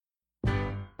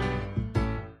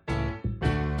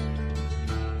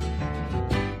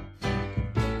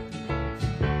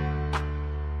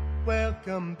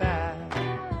welcome back.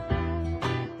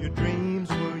 Your dreams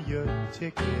were your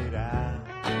ticket out.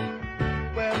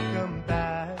 Welcome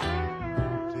back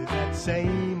to that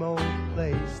same old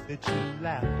place that you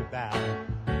laughed about.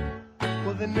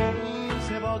 Well, the names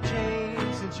have all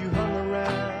changed since you hung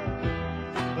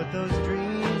around, but those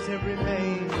dreams have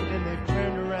remained and they've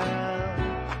turned around.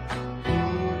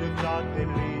 Who'd have thought they'd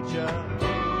lead you?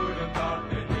 Who'd have thought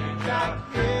they'd lead you?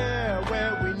 Back here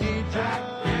where we need you.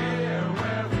 Back here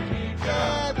where we need you.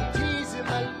 Yeah, we tease him a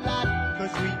lot,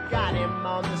 'cause we got him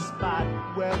on the spot.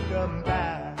 Welcome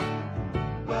back.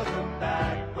 Welcome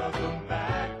back. Welcome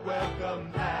back.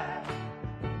 Welcome back.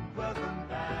 Welcome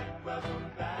back.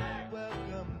 Welcome back.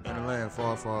 Welcome back. In a land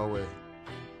far, far away,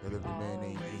 there lived a man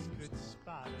named Eames.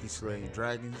 He slayed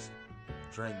dragons,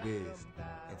 drank beers,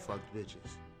 and fucked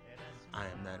bitches. I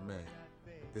am that man.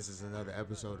 This is another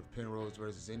episode of Penrose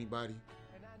versus Anybody,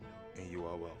 and you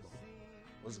are welcome.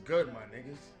 What's good, my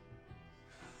niggas?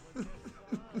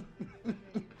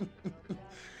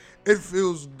 It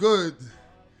feels good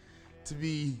to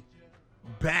be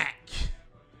back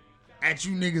at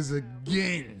you niggas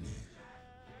again.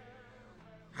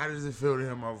 How does it feel to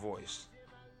hear my voice?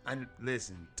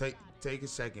 Listen, take a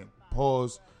second,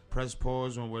 pause, press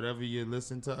pause on whatever you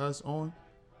listen to us on,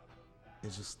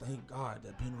 and just thank God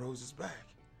that Penrose is back.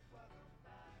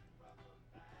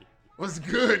 What's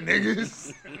good,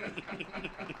 niggas?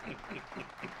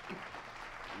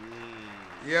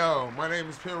 Yo, my name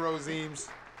is Penrose Eames.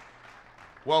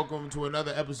 Welcome to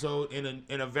another episode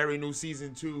in a very new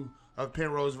season 2 of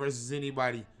Penrose versus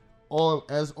Anybody.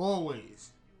 As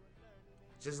always,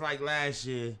 just like last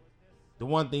year, the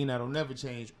one thing that'll never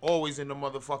change, always in the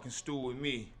motherfucking stew with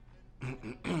me,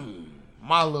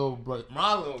 my little brother,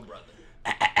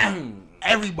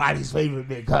 everybody's favorite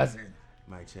big cousin,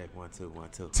 Mic check, 1 2 1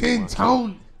 2.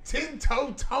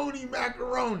 Tinto Tony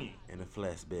Macaroni, In the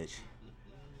flesh, bitch.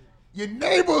 your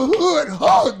neighborhood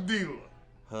hug dealer.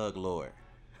 Hug Lord.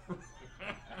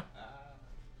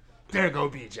 There go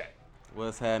BJ.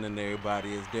 What's happening,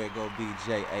 everybody? It's There Go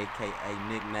BJ, a.k.a.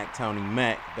 Knick Knack Tony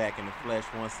Mac, back in the flesh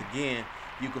once again.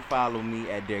 You can follow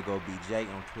me at There Go BJ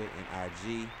on Twitter and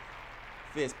IG.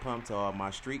 Fist pump to all my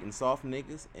street and soft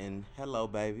niggas, and hello,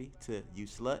 baby, to you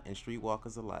slut and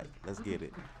streetwalkers alike. Let's get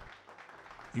it.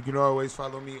 You can always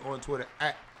follow me on Twitter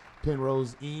at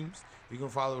Penrose Eames. You can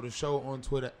follow the show on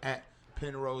Twitter at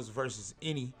Penrose versus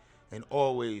Any. And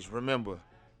always remember,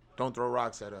 don't throw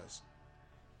rocks at us.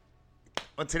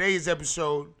 On today's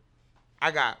episode,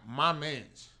 I got my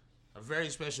mans, a very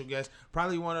special guest,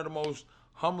 probably one of the most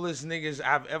humblest niggas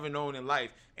I've ever known in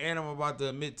life. And I'm about to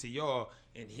admit to y'all,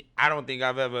 and I don't think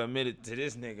I've ever admitted to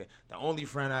this nigga, the only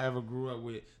friend I ever grew up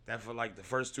with, that for like the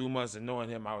first 2 months of knowing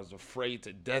him, I was afraid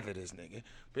to death of this nigga.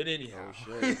 But anyhow.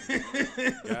 Oh,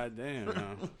 shit. Goddamn,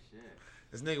 man.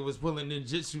 This nigga was pulling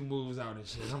ninjutsu moves out and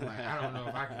shit. I'm like, I don't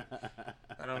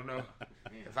know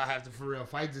if I have to for real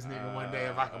fight this nigga one day,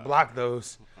 if I can block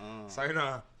those. So, you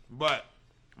know, but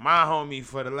my homie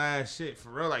for the last shit, for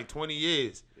real, like 20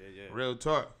 years. Yeah. Real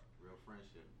talk. Real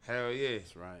friendship. Hell yeah.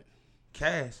 That's right.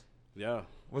 Cash. Yo.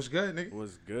 What's good, nigga?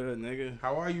 What's good, nigga?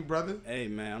 How are you, brother? Hey,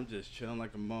 man, I'm just chilling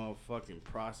like a motherfucking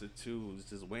prostitute who's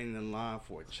just waiting in line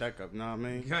for a checkup, know what I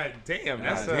mean? God damn,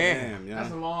 That's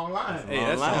a long line. Hey,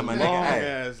 that's line, a my long nigga. Hey.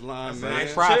 ass line, man.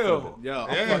 nice. Profitable. Yo,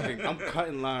 Yeah. I'm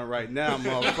cutting line right now,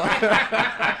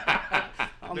 motherfucker.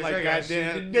 I'm Bitch, like, I got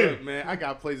shit to goddamn, do. look, man, I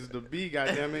got places to be,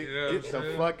 goddamn it. Yeah, Get the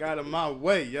shit. fuck out of my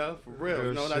way, yo, for real. Real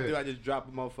You know what I shit. do? I just drop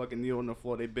a motherfucking needle on the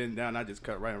floor. They bend down. I just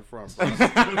cut right in front.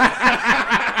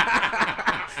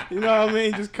 You know what I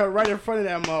mean? Just cut right in front of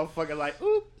that motherfucker, like,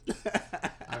 oop.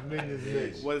 I'm in this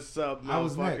bitch. What's up,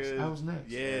 motherfucker? I was next.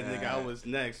 Yeah, nigga, I was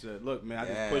next. Look, man, I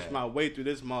just Yeah. pushed my way through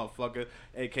this motherfucker,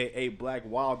 a.k.a. Black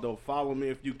Waldo. Follow me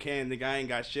if you can, nigga. I ain't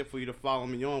got shit for you to follow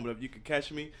me on, but if you can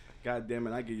catch me, God damn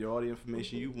it, I give you all the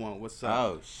information you want. What's up?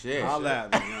 Oh, shit. Holla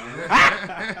at me, man.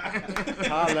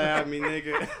 Holla at me,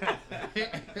 nigga.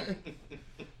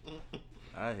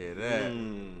 I hear that.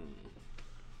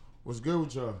 What's good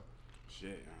with y'all?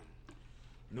 Shit.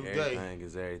 New day. Everything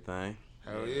is everything.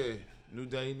 Hell yeah. New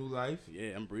day, new life.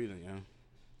 Yeah, I'm breathing,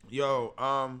 yo.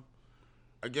 Yo,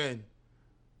 again,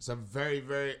 it's a very,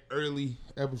 very early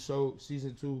episode,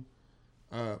 season 2,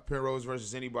 Penrose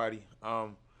versus Anybody. I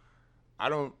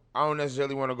don't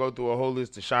necessarily want to go through a whole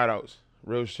list of shout outs,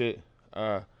 real shit,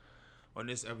 on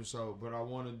this episode, but I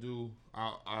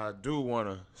do want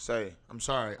to say, I'm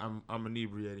sorry, I'm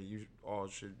inebriated. You all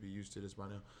should be used to this by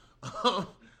now.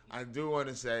 I do want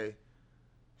to say,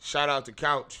 shout out to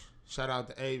Couch, shout out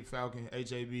to Abe Falcon,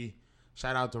 HAB,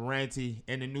 shout out to Ranty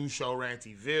and the new show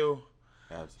Rantyville.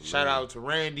 Absolutely. Shout out to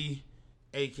Randy,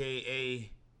 a.k.a.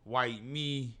 White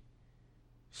Me,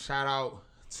 Shout out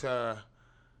to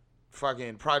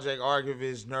fucking Project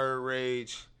Archivist, Nerd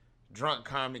Rage, Drunk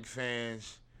Comic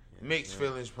Fans, Mixed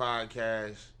Feelings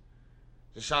Podcast.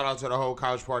 Just shout out to the whole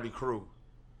Couch Party crew.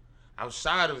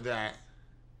 Outside of that,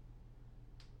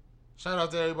 shout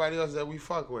out to everybody else that we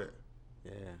fuck with.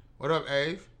 Yeah. What up,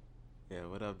 Ave? Yeah,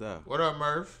 what up, though? What up,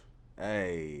 Murph?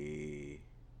 Hey.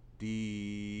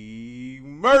 D.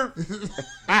 Murph.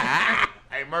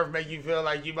 Hey, Murph make you feel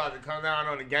like you about to come down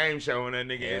on a game show when that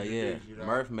nigga introduce you. Know?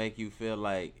 Murph make you feel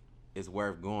like it's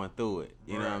worth going through it.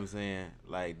 You know what I'm saying?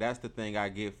 Like, that's the thing I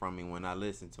get from him when I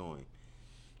listen to him.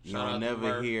 You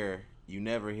never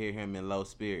hear him in low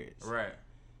spirits. Right.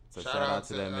 So shout out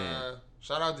to that man.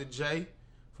 Shout out to Jay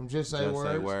from Just Say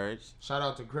Words. Shout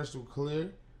out to Crystal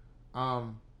Clear.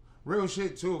 Real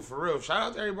shit too, for real. Shout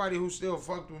out to everybody who still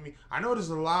fucked with me. I know there's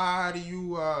a lot of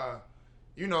you.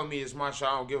 You know me, it's my show.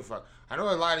 I don't give a fuck. I know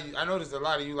there's a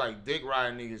lot of you like dick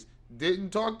riding niggas didn't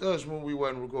talk to us when we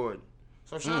wasn't recording.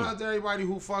 So shout out to everybody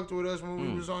who fucked with us when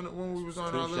we was on our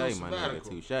little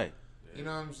sabbatical. Touche. You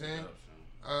know what I'm saying?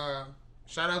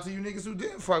 Shout out to you niggas who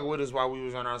didn't fuck with us while we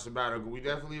was on our sabbatical. We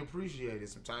definitely appreciate it.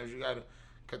 Sometimes you gotta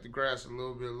cut the grass a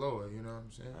little bit lower. You know what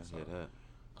I'm saying? I hear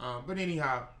that. But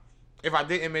anyhow, if I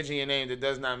didn't mention your name, that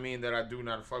does not mean that I do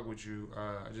not fuck with you.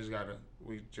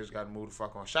 We just gotta move the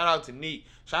fuck on. Shout out to Neek.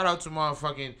 Shout out to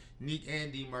motherfucking Neek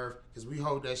and D Murph, because we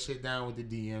hold that shit down with the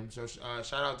DM. So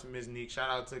shout out to Ms. Neek. Shout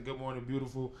out to Good Morning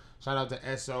Beautiful. Shout out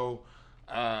to SO.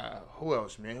 Who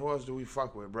else, man? Who else do we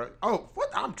fuck with, bro? Oh, what?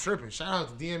 I'm tripping. Shout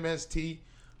out to DMST.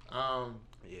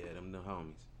 Yeah, them the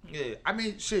homies. Yeah, I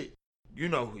mean, shit. You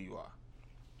know who you are.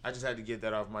 I just had to get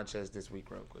that off my chest this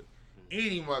week real quick.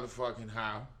 Any motherfucking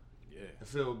how. Yeah. It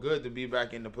feel good to be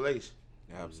back in the place.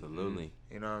 Absolutely.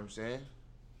 You know what I'm saying?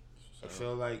 I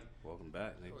feel like... Welcome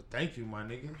back, nigga. Well, thank you, my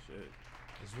nigga. Shit.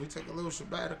 We took a little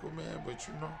sabbatical, man, but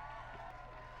you know...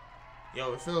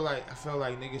 Yo, I feel like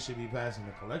niggas should be passing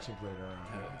the collection plate around.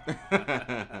 You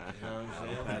know what I'm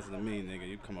saying? Pass it to me, nigga.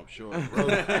 You come up short. Rose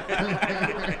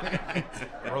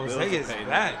is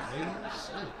back, nigga.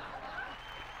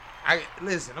 Shit.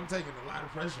 Listen, I'm taking a lot of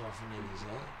pressure off of niggas,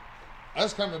 yo.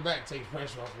 Us coming back takes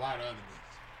pressure off a lot of other niggas.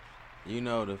 You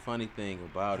know, the funny thing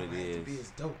about it is... to be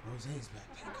as dope. Rose's back.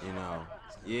 You know,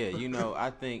 yeah, you know, I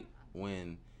think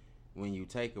when you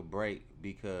take a break,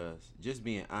 because just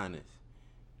being honest,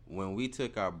 when we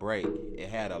took our break, it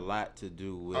had a lot to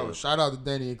do with... Oh, shout out to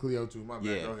Danny and Cleo, too. My bad.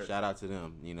 Yeah, go ahead. Shout out to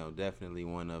them. You know, definitely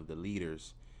one of the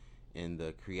leaders in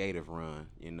the creative run,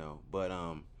 you know. But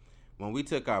when we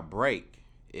took our break,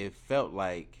 it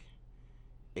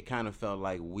kind of felt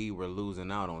like we were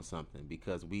losing out on something,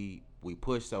 because we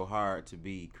pushed so hard to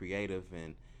be creative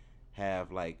and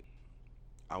have, like,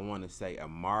 I want to say, a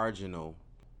marginal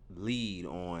lead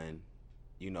on,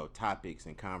 you know, topics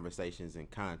and conversations and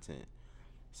content.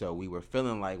 So we were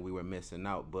feeling like we were missing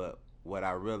out. But what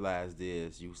I realized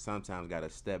is you sometimes got to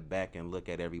step back and look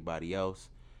at everybody else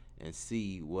and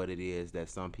see what it is that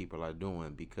some people are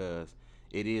doing, because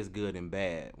it is good and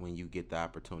bad when you get the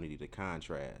opportunity to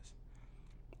contrast.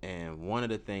 And one of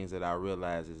the things that I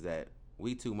realized is that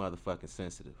we too motherfucking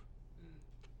sensitive.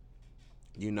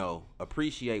 You know,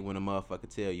 appreciate when a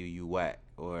motherfucker tell you whack,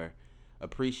 or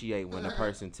appreciate when a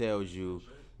person tells you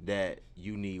that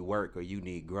you need work or you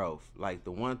need growth. Like,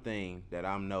 the one thing that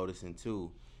I'm noticing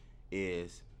too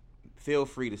is feel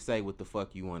free to say what the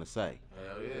fuck you want to say.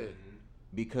 Hell yeah.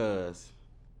 Because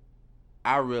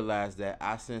I realized that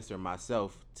I censor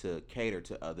myself to cater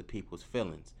to other people's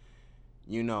feelings.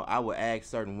 You know, I would ask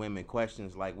certain women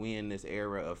questions, like, we in this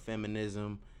era of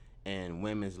feminism and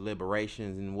women's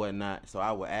liberations and whatnot. So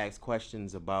I would ask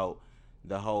questions about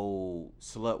the whole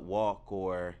slut walk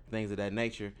or things of that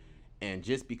nature. And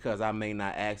just because I may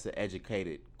not ask an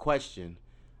educated question,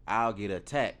 I'll get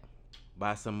attacked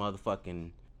by some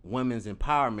motherfucking women's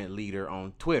empowerment leader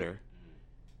on Twitter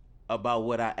about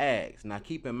what I asked. Now,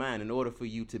 keep in mind, in order for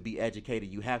you to be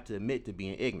educated, you have to admit to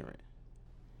being ignorant.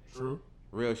 True.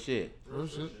 Real shit. Real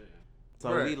shit.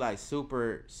 So we like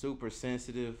super, super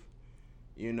sensitive.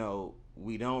 You know,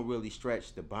 we don't really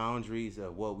stretch the boundaries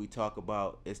of what we talk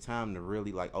about. It's time to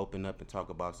really like open up and talk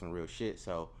about some real shit.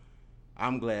 So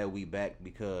I'm glad we back,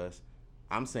 because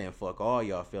I'm saying fuck all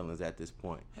y'all feelings at this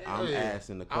point. I'm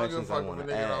asking the questions I want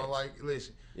to ask.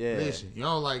 Listen, you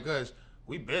don't like us.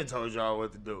 We been told y'all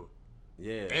what to do.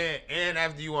 Yeah. And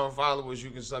after you unfollow us, you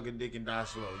can suck a dick and die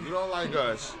slow. You don't like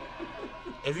us.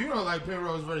 If you don't like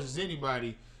Penrose versus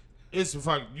anybody, it's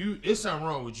something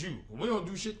wrong with you. We don't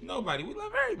do shit to nobody. We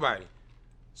love everybody,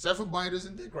 except for biters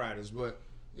and dick riders. But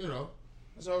you know,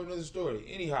 that's a whole another story.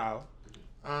 Anyhow,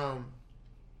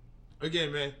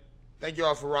 again, man, thank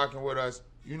y'all for rocking with us.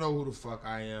 You know who the fuck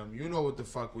I am. You know what the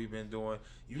fuck we've been doing.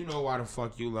 You know why the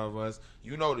fuck you love us.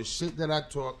 You know the shit that I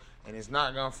talk, and it's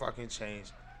not gonna fucking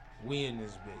change. We in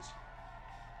this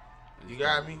bitch. You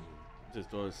got me? Just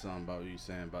thought of something about what you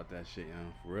saying about that shit,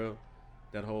 for real.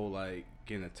 That whole like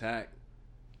getting attacked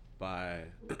by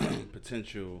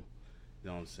potential, you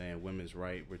know what I'm saying, women's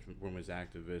right, women's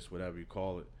activists, whatever you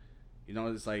call it. You know,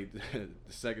 it's like the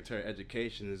Secretary of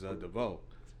Education is DeVoe.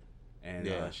 And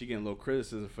she getting a little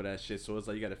criticism for that shit. So it's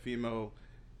like you got a female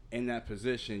in that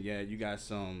position. Yeah, you got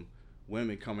some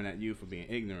women coming at you for being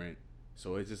ignorant.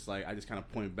 So it's just like I just kind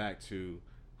of point back to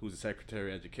who's the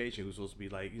Secretary of Education, who's supposed to be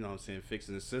like, you know what I'm saying,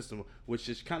 fixing the system, which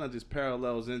just kind of just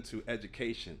parallels into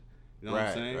education. You know what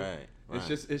I'm saying? Right.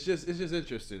 It's just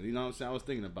interesting. You know what I'm saying? I was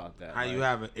thinking about that. How you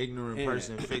have an ignorant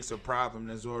person fix a problem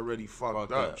that's already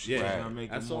fucked up. Yeah, gonna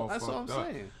make that's it more all I'm fucked up.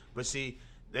 saying. But see,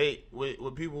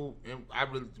 with people, and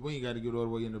we ain't got to get all the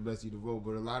way into Bessie DeVoe,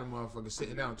 but a lot of motherfuckers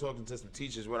sitting down talking to some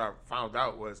teachers, what I found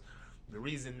out was the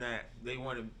reason that they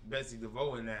wanted Bessie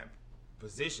DeVoe in that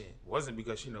position wasn't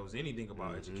because she knows anything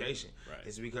about education. Right.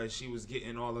 It's because she was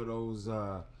getting all of those,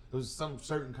 it was some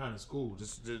certain kind of school,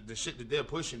 just the shit that they're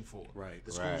pushing for. Right.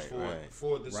 The schools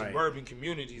for the suburban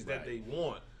communities that they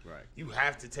want. Right. You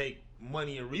have to take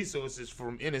money and resources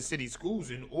from inner city schools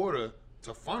in order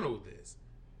to funnel this.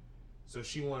 So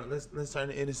she wanted let's turn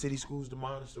the inner city schools to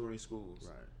Montessori schools.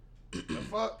 Right. The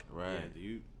fuck? Right.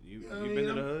 Yeah, you been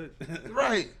to the hood?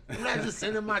 Right. I'm not just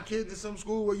sending my kid to some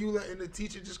school where you letting the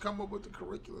teacher just come up with the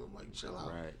curriculum. Like, chill out.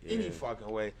 Right, yeah. Any fucking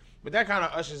way. But that kind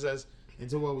of ushers us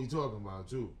into what we talking about,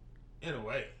 too. In a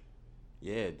way.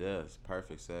 Yeah, it does.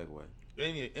 Perfect segue.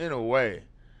 In a way.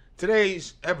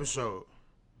 Today's episode,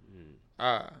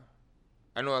 I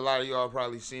know a lot of y'all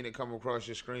probably seen it come across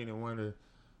your screen and wonder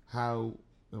how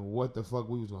and what the fuck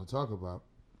we was going to talk about.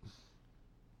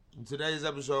 In today's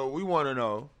episode, we want to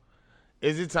know,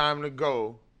 is it time to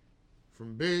go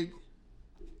from big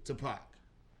to Pac?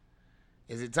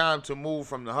 Is it time to move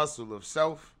from the hustle of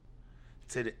self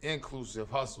to the inclusive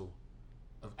hustle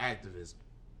of activism?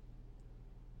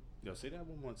 Yo, say that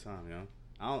one more time, yo.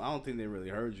 I don't think they really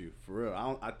heard you, for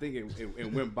real. I think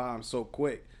it went by them so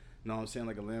quick. You know what I'm saying?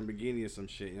 Like a Lamborghini or some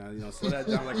shit. You know, slow that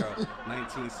down like a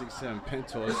 1967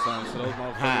 Pinto or something so those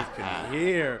motherfuckers can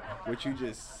hear what you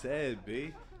just said,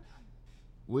 B.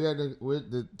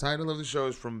 The title of the show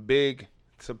is From Big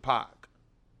to Pac.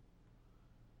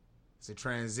 It's a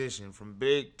transition from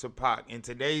big to Pac. In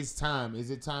today's time, is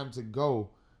it time to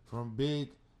go from big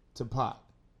to Pac?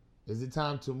 Is it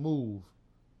time to move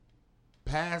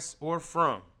past or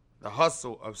from the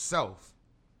hustle of self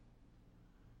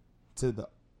to the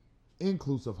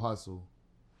inclusive hustle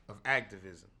of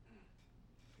activism?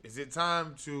 Is it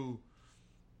time to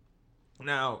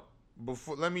now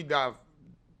before let me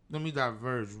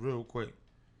diverge real quick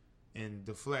and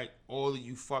deflect all of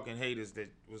you fucking haters that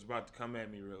was about to come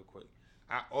at me real quick.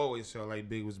 I always felt like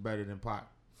Big was better than Pac,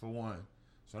 for one.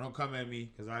 So don't come at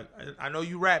me, because I know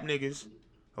you rap niggas,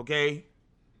 okay?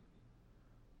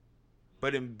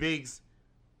 But in Big's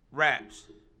raps,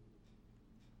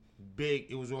 Big,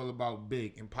 it was all about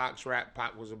Big. In Pac's rap,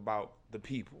 Pac was about the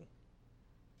people.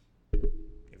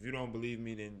 If you don't believe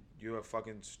me, then you're a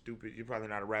fucking stupid. You're probably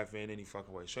not a rap fan any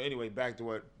fucking way. So anyway, back to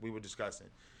what we were discussing.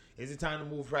 Is it time to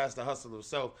move past the hustle of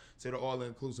self to the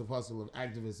all-inclusive hustle of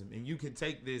activism? And you can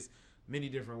take this many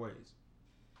different ways.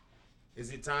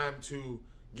 Is it time to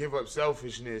give up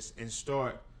selfishness and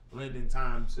start lending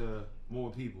time to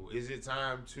more people? Is it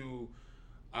time to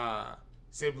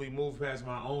simply move past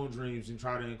my own dreams and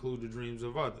try to include the dreams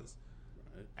of others?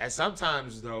 Right. And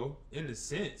sometimes, though, in a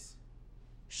sense,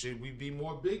 should we be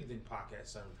more big than Pac at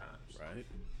some times? Right.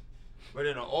 But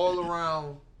in an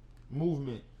all-around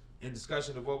movement and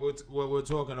discussion of what we're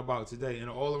talking about today, in an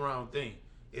all-around thing,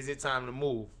 is it time to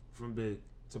move from big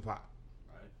to Pac?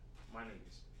 Right. My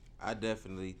niggas. I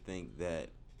definitely think that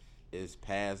it's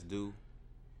past due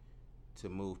to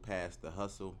move past the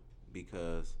hustle,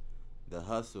 because the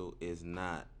hustle is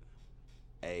not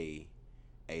a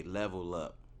level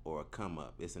up or a come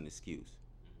up. It's an excuse.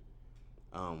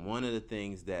 One of the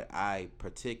things that I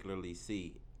particularly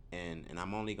see, and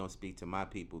I'm only going to speak to my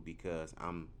people because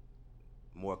I'm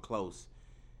more close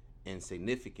in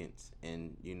significance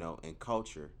and, in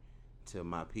culture to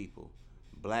my people.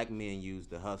 Black men use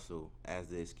the hustle as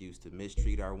the excuse to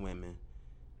mistreat our women,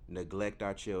 neglect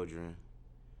our children.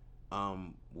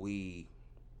 We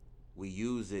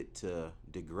use it to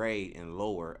degrade and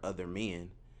lower other men.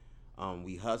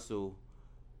 We hustle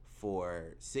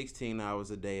for 16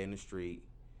 hours a day in the street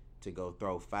to go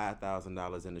throw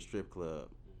 $5,000 in the strip club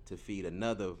to feed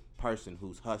another person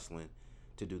who's hustling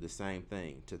to do the same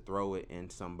thing, to throw it in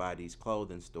somebody's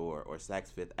clothing store or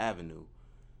Saks Fifth Avenue,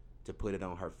 to put it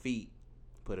on her feet,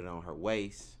 put it on her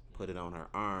waist, put it on her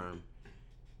arm.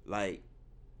 Like,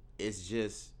 it's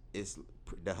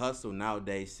the hustle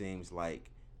nowadays seems like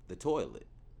the toilet.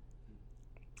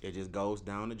 It just goes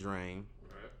down the drain,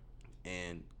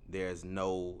 and there's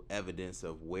no evidence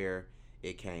of where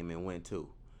it came and went to.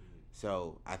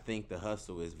 So I think the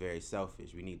hustle is very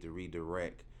selfish. We need to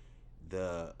redirect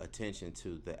the attention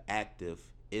to the active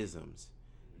isms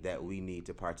that we need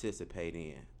to participate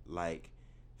in, like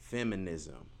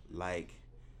feminism, like,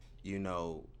 you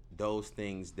know, those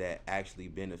things that actually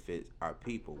benefit our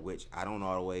people, which I don't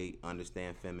all the way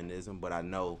understand feminism, but I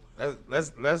know.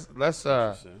 Let's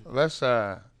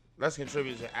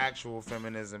contribute to actual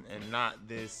feminism and not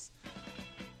this.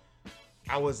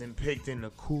 I wasn't picked in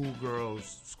the cool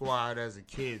girls squad as a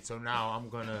kid, so now I'm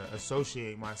gonna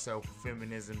associate myself with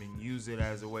feminism and use it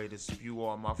as a way to spew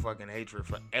all my fucking hatred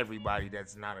for everybody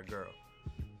that's not a girl.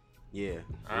 Yeah,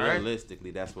 all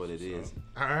realistically, that's what it is.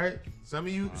 All right, some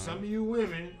of you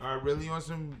women are really on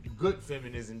some good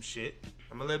feminism shit.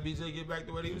 I'm gonna let BJ get back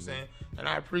to what he was saying, and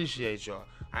I appreciate y'all.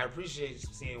 I appreciate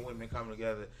seeing women come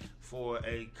together for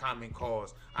a common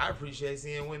cause. I appreciate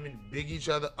seeing women big each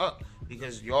other up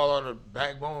because y'all are the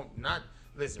backbone.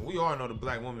 Listen, we all know the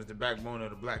black woman is the backbone of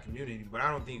the black community, but I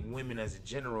don't think women as a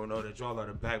general know that y'all are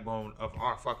the backbone of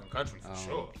our fucking country for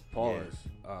sure. Pause.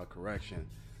 Correction.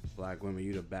 Black women,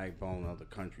 you the backbone of the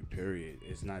country, period.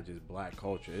 It's not just black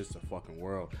culture, it's the fucking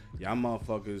world. Y'all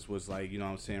motherfuckers was like, you know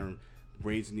what I'm saying,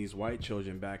 raising these white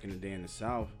children back in the day in the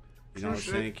South. You know what I'm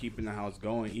saying? Keeping the house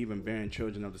going, even bearing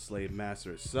children of the slave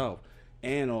master itself.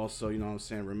 And also, you know what I'm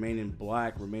saying, remaining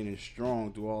black, remaining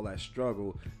strong through all that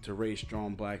struggle to raise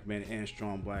strong black men and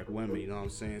strong black women. You know what I'm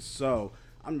saying? So,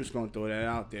 I'm just going to throw that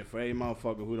out there. For any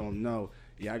motherfucker who don't know,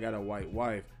 yeah, I got a white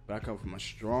wife, but I come from a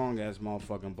strong-ass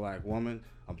motherfucking black woman,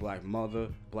 a black mother,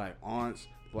 black aunts,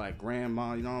 black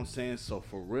grandma, you know what I'm saying? So,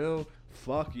 for real,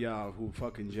 fuck y'all who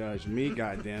fucking judge me,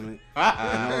 goddammit. You know what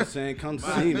I'm saying? Come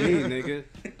see me, nigga.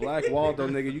 Black Waldo,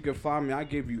 nigga. You can find me. I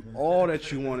give you all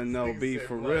that you want to know, B,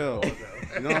 for real.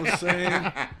 You know what I'm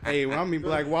saying? Hey, when I mean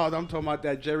Black Waldo, I'm talking about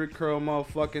that Jerry Curl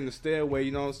motherfucker in the stairway,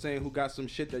 you know what I'm saying, who got some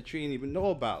shit that you ain't even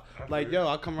know about. Like, yo,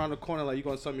 I come around the corner like, you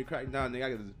gonna sell me crack? Nah, nigga, I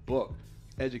got this book.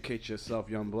 Educate yourself,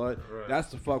 young blood. Right. That's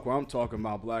the fuck what I'm talking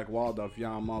about, Black Waldo, if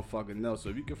y'all motherfucking know. So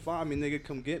if you can find me, nigga,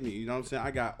 come get me. You know what I'm saying?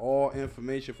 I got all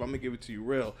information. I'm gonna give it to you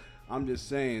real. I'm just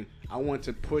saying, I want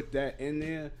to put that in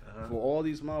there for all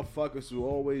these motherfuckers who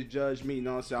always judge me. You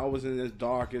know what I'm saying? I wasn't as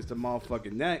dark as the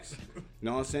motherfucking next. You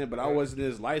know what I'm saying? But I wasn't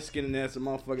as light-skinned as the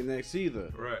motherfucking next either.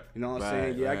 Right. You know what I'm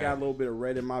saying? Yeah, I got a little bit of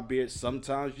red in my beard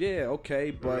sometimes. Yeah, okay,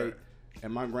 but...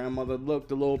 And my grandmother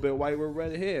looked a little bit white with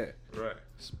red hair. Right.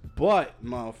 But,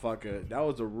 motherfucker, that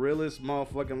was the realest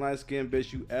motherfucking light-skinned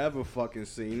bitch you ever fucking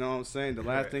seen. You know what I'm saying? The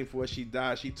last thing before she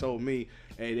died, she told me,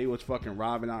 hey, they was fucking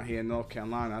robbing out here in North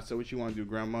Carolina. I said, what you want to do,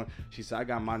 grandma? She said, I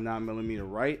got my 9mm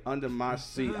right under my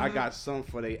seat. I got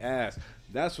something for they ass.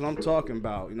 That's what I'm talking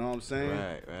about. You know what I'm saying?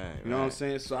 Right. You know what I'm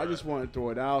saying? So I just want to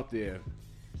throw it out there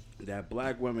that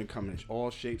black women come in all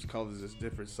shapes, colors,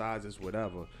 different sizes,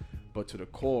 whatever. But to the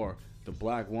core, the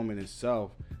black woman itself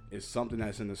is something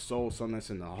that's in the soul, something that's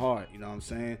in the heart. You know what I'm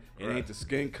saying? It ain't the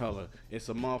skin color. It's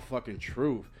a motherfucking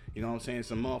truth. You know what I'm saying?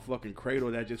 It's a motherfucking cradle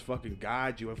that just fucking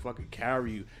guide you and fucking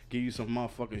carry you, give you some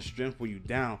motherfucking strength when you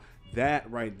down.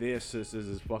 That right there, sisters,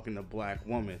 is fucking the black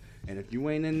woman. And if you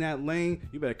ain't in that lane,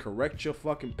 you better correct your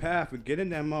fucking path and get in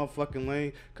that motherfucking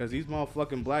lane. Because these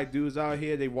motherfucking black dudes out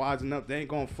here, they wising up. They ain't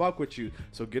gonna fuck with you.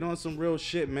 So get on some real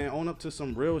shit, man. Own up to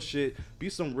some real shit. Be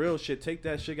some real shit. Take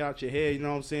that shit out your head, you know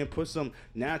what I'm saying? Put some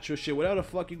natural shit. Whatever the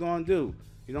fuck you gonna do.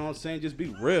 You know what I'm saying? Just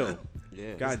be real.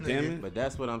 Yeah. God damn it. But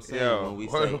that's what I'm saying when we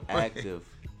say active.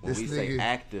 When we say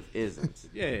activisms.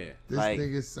 Yeah. This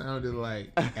nigga sounded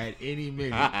like at any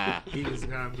minute he was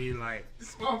gonna be like, this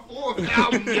is my 4th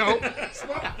album, yo. This is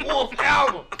my 4th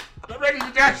album. I'm ready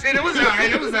to that shit. It was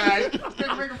alright.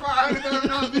 Nigga making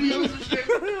 $500,000 videos and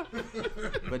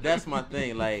shit. But that's my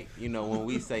thing. Like, you know, when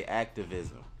we say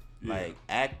activism, like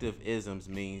activisms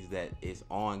means that it's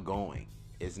ongoing.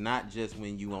 It's not just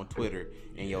when you on Twitter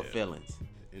and your feelings.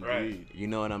 Indeed. You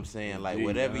know what I'm saying? Like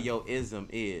whatever your ism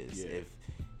is, if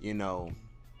you know,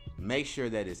 make sure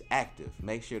that it's active.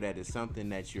 Make sure that it's something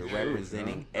that you're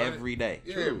representing every day.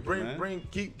 Yeah,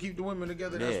 keep the women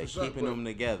together. Yeah, that's what's keeping them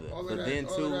together. All but that, then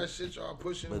all too, that shit y'all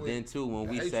pushing. But then too, when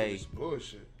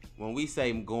we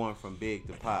say going from big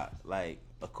to pop, like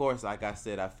of course, like I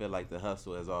said, I feel like the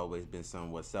hustle has always been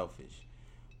somewhat selfish.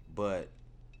 But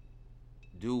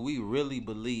do we really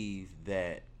believe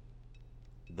that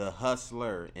the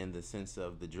hustler in the sense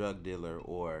of the drug dealer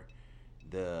or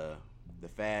the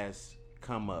fast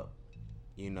come up,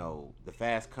 the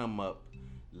fast come up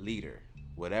leader,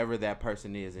 whatever that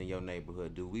person is in your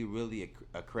neighborhood, do we really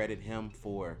accredit him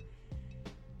for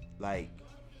like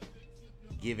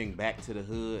giving back to the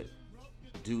hood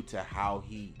due to how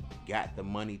he got the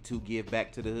money to give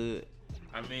back to the hood?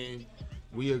 I mean,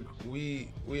 we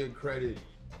accredit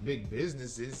big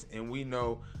businesses, and we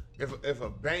know if a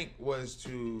bank was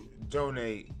to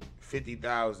donate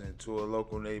 $50,000 to a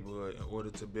local neighborhood in order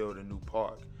to build a new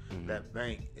park, that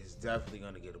bank is definitely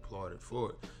going to get applauded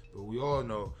for it. But we all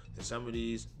know that some of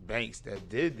these banks that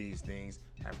did these things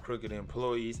have crooked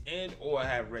employees and or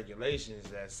have regulations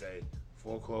that say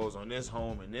foreclose on this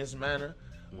home in this manner.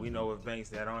 We know of banks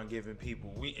that aren't giving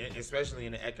people, especially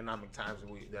in the economic times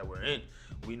that we're in,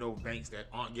 we know banks that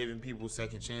aren't giving people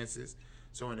second chances.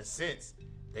 So in a sense,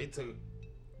 they took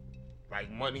like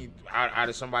money out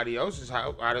of somebody else's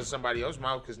house, out of somebody else's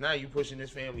mouth, because now you pushing this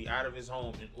family out of his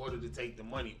home in order to take the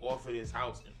money off of his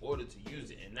house in order to use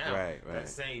it. And now that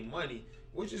same money,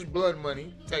 which is blood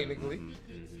money technically,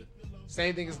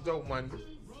 same thing as dope money,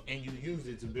 and you use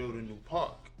it to build a new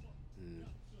park.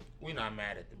 We're not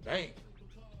mad at the bank.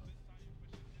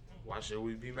 Why should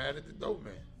we be mad at the dope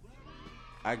man?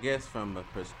 I guess from a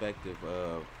perspective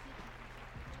of,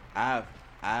 let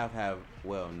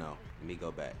me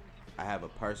go back. I have a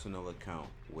personal account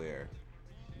where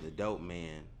the dope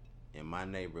man in my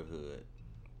neighborhood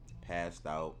passed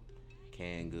out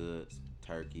canned goods,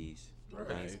 turkeys,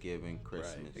 Thanksgiving,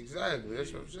 Christmas. Right. Exactly.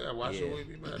 That's what I'm saying. Why should we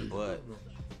be mad at the dope man?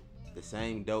 The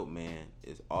same dope man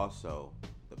is also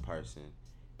the person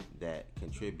that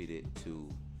contributed to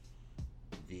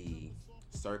the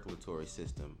circulatory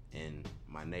system in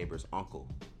my neighbor's uncle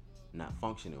not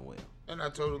functioning well. And I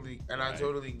totally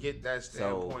get that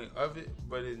standpoint of it,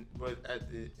 but at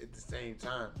the same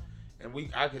time, and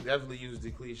I could definitely use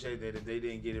the cliche that if they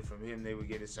didn't get it from him, they would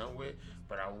get it somewhere.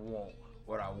 But I won't.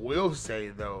 What I will say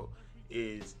though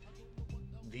is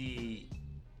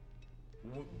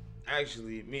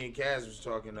actually, me and Kaz was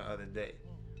talking the other day.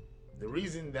 The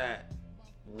reason that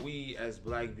we as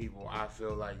black people, I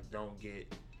feel like, don't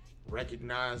get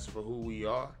recognized for who we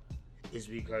are is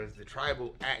because the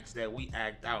tribal acts that we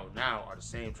act out now are the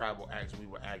same tribal acts we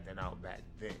were acting out back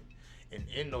then. And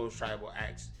in those tribal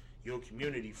acts, your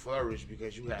community flourished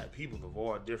because you had people of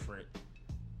all different,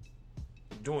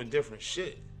 doing different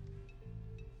shit.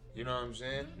 You know what I'm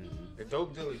saying? The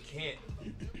dope dealer can't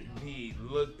be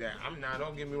looked at.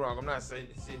 Don't get me wrong, I'm not sitting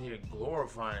here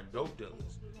glorifying dope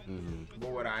dealers. But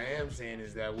what I am saying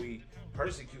is that we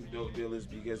persecute dope dealers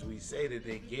because we say that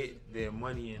they get their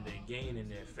money and their gain and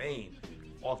their fame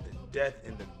off the death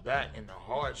and the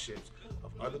hardships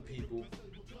of other people,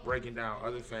 breaking down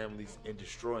other families and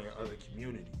destroying other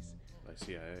communities. Like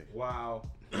CIA. Wow.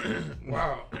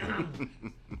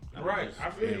 Right, I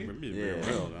feel you.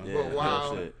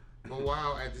 But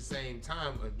while at the same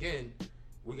time, again,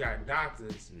 we got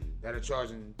doctors that are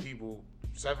charging people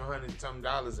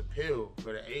 $700 a pill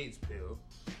for the AIDS pill.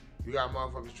 You got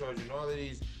motherfuckers charging all of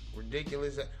these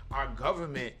ridiculous. Our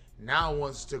government now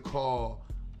wants to call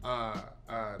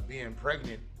being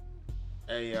pregnant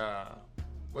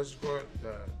what's it called?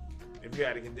 If you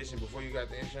had a condition before you got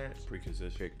the insurance,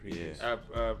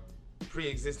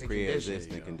 pre-existing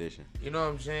condition. You know what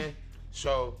I'm saying?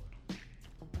 So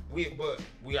we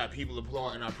got people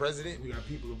applauding our president. We got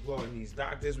people applauding these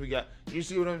doctors. You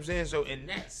see what I'm saying? So in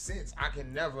that sense, I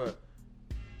can never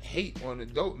hate on the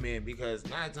dope man because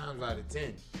 9 times out of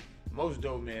 10, most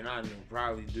dope men I knew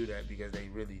probably do that because they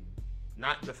really,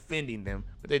 not defending them,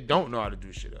 but they don't know how to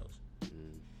do shit else.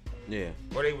 Yeah.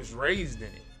 Or they was raised in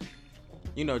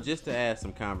it. Just to add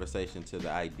some conversation to the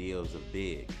ideals of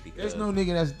Big. Because there's no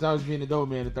nigga that starts being a dope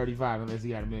man at 35 unless he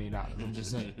got $1 million. I'm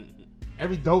just saying.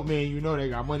 Every dope man they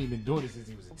got money, been doing it since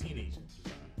he was a teenager.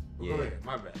 Go ahead,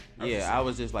 my bad. I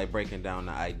was just like breaking down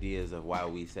the ideas of why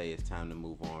we say it's time to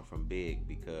move on from Big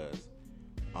because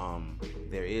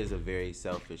there is a very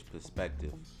selfish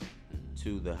perspective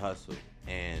to the hustle.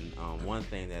 And one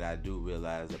thing that I do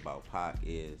realize about Pac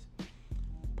is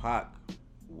Pac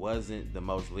wasn't the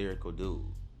most lyrical dude.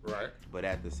 Right. But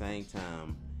at the same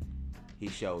time, he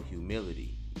showed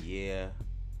humility. Yeah,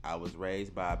 I was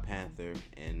raised by a Panther,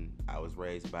 and I was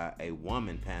raised by a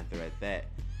woman Panther at that.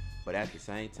 But at the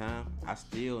same time, I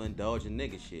still indulge in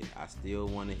nigga shit. I still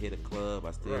want to hit a club.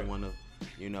 I still want to,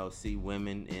 see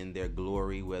women in their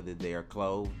glory, whether they are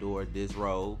clothed or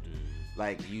disrobed.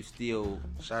 Like, you still...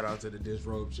 Shout out to the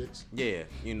disrobed chicks. Yeah,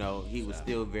 he was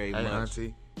still very much...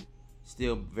 Auntie.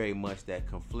 Still very much that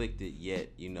conflicted yet,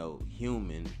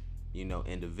 human,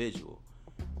 individual.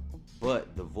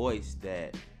 But the voice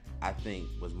that I think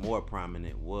was more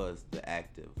prominent was the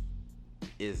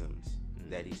activisms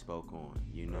that he spoke on.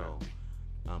 You know,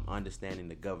 understanding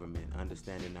the government,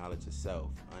 understanding knowledge of self,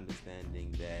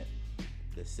 understanding that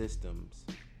the systems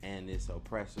and its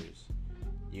oppressors,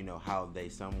 you know, how they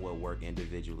somewhat work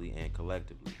individually and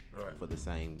collectively for the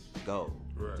same goal,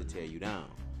 to tear you down.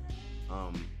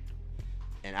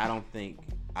 And I don't think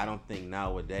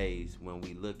nowadays when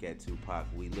we look at Tupac,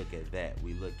 we look at that.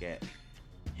 We look at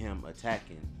him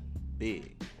attacking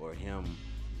Big, or him,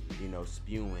 you know,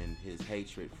 spewing his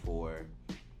hatred for,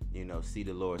 you know, C.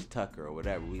 Dolores Tucker or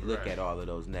whatever. We look at all of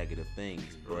those negative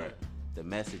things, but the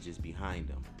messages behind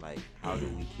them, like, how do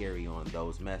we carry on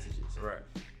those messages?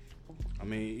 I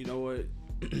mean, you know what?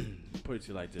 Put it to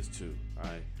you like this too, all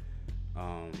right?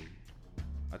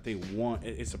 I think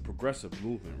it's a progressive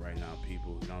movement right now,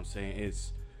 people. You know what I'm saying?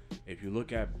 It's, if you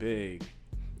look at Big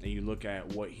and you look at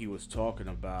what he was talking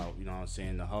about, you know what I'm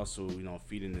saying, the hustle, you know,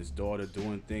 feeding his daughter,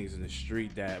 doing things in the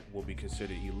street that will be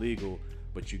considered illegal,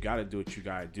 but you got to do what you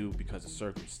got to do because of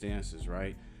circumstances,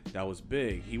 right? That was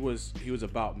Big. He was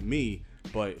about me,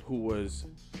 but who was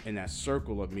in that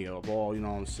circle of me, of all, you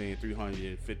know what I'm saying,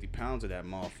 350 pounds of that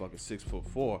motherfucker,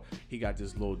 6'4". He got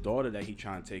this little daughter that he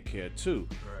trying to take care of too.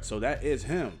 So that is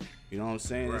him. You know what I'm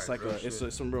saying? It's like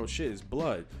it's some real shit. It's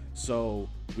blood. So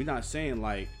we're not saying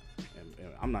like, and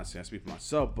I'm not saying I speak for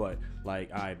myself, but like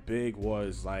Big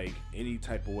was like any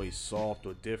type of way soft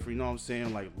or different. You know what I'm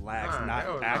saying? Like lax,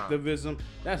 not activism.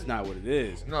 That's not what it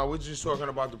is. No, we're just talking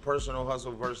about the personal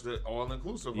hustle versus the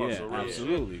all-inclusive hustle. Yeah,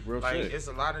 absolutely. Real like, shit. It's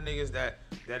a lot of niggas that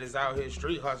is out here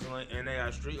street hustling, and they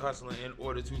are street hustling in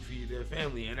order to feed their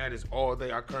family, and that is all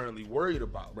they are currently worried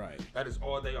about. Right. That is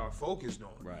all they are focused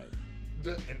on. Right.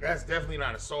 And that's definitely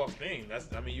not a soft thing.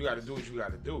 You got to do what you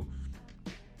got to do.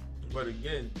 But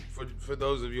again, for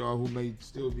those of y'all who may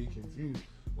still be confused,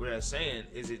 what I'm saying,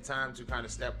 is it time to kind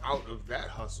of step out of that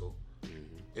hustle?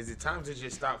 Mm-hmm. Is it time to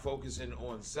just stop focusing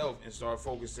on self and start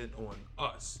focusing on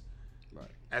us? Right.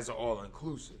 As an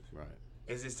all-inclusive. Right.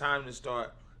 Is it time to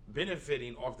start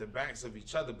benefiting off the backs of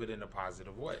each other, but in a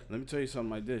positive way? Let me tell you something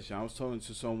like this. I was talking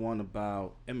to someone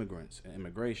about immigrants and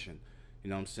immigration. You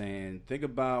know what I'm saying? Think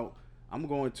about, I'm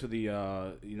going to the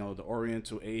the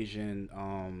Oriental Asian,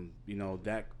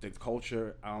 the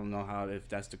culture. I don't know if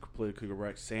that's the politically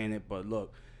correct saying it, but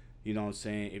look, you know what I'm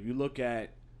saying? If you look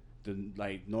at the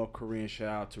like North Korean, shout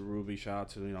out to Ruby, shout out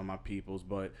to my peoples,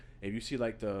 but if you see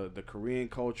like the Korean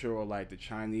culture or like the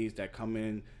Chinese that come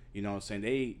in, you know what I'm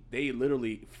saying, they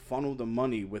literally funnel the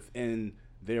money within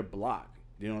their block.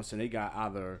 You know what I'm saying? They got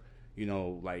either,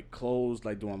 like clothes,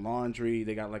 like doing laundry,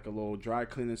 they got like a little dry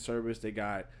cleaning service, they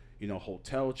got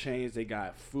hotel chains, they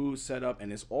got food set up,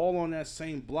 and it's all on that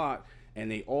same block, and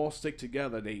they all stick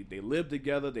together. They live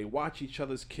together, they watch each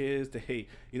other's kids, they,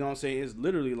 you know what I'm saying, it's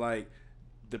literally like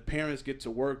the parents get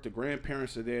to work, the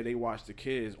grandparents are there, they watch the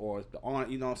kids, or the aunt,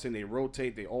 you know what I'm saying, they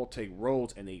rotate, they all take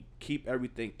roles, and they keep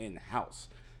everything in house.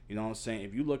 You know what I'm saying?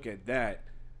 If you look at that,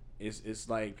 it's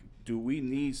like, do we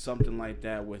need something like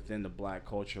that within the black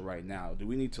culture right now? Do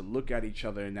we need to look at each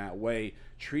other in that way,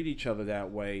 treat each other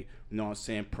that way, you know what I'm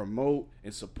saying, promote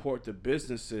and support the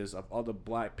businesses of other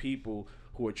black people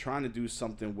who are trying to do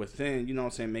something within, you know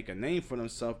what I'm saying, make a name for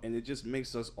themselves, and it just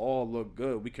makes us all look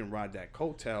good. We can ride that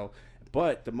coattail,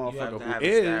 but the motherfucker who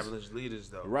is established leaders,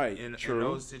 though, right? In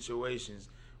those situations,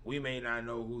 we may not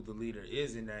know who the leader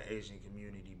is in that Asian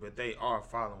community, but they are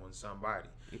following somebody.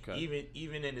 Okay.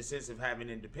 Even in the sense of having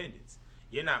independence.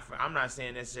 I'm not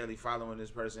saying necessarily following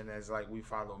this person as like we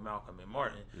follow Malcolm and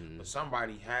Martin, but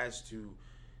somebody has to,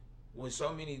 with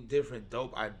so many different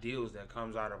dope ideals that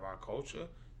comes out of our culture,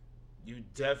 you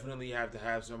definitely have to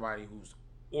have somebody who's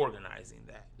organizing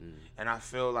that. And I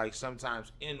feel like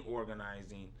sometimes in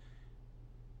organizing,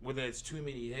 whether it's too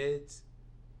many heads,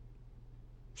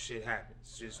 shit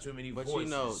happens. Just too many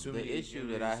voices. But the issue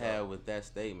that I have with that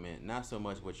statement, not so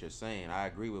much what you're saying. I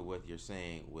agree with what you're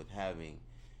saying with having,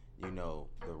 the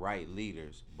right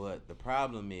leaders. But the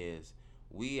problem is,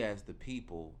 we as the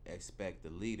people expect the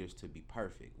leaders to be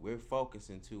perfect. We're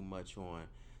focusing too much on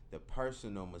the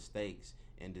personal mistakes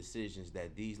and decisions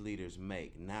that these leaders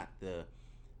make, not the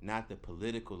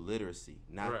political literacy,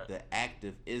 not the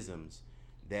activisms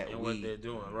what they're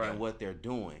doing, and what they're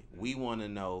doing. We want to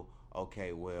know,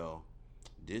 okay, well,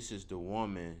 this is the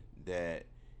woman that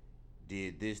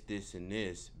did this, and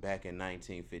this back in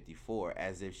 1954,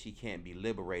 as if she can't be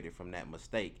liberated from that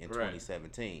mistake in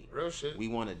 2017. Real shit. We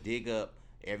want to dig up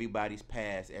everybody's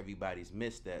past, everybody's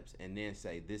missteps, and then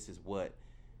say this is what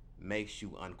makes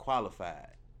you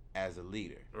unqualified as a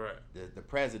leader. Right. The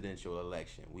presidential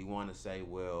election, we want to say,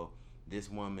 well, this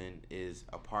woman is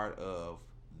a part of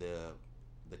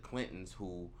the Clintons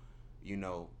who, you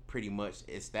know, pretty much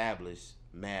established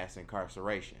mass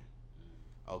incarceration.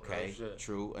 Okay,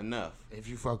 true enough. If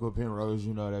you fuck with Penrose,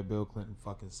 you know that Bill Clinton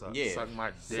fucking sucks. Yeah. Suck my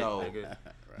dick, So, nigga.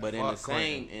 but in Fuck the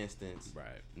same Clinton. instance,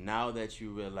 Right. now that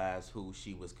you realize who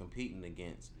she was competing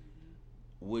against,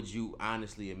 would you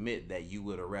honestly admit that you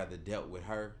would have rather dealt with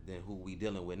her than who we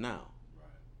dealing with now? Right.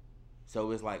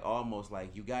 So it's like almost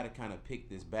like you got to kind of pick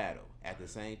this battle. At the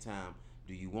same time,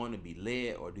 do you want to be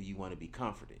led or do you want to be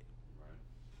comforted? Right.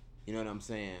 You know what I'm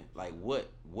saying? Like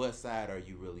what side are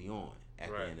you really on at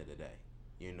the Right. end of the day?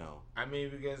 You know? I mean,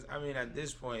 because at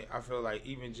this point, I feel like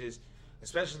even just,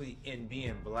 especially in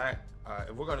being black,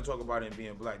 if we're gonna talk about it in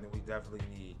being black, then we definitely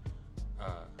need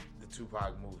the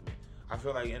Tupac movement. I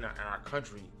feel like in our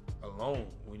country alone,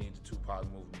 we need the Tupac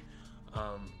movement,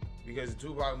 because the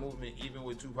Tupac movement, even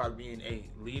with Tupac being a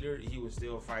leader, he was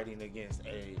still fighting against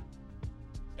a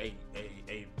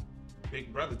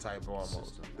big brother type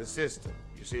almost, the system.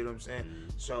 You see what I'm saying?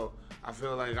 So I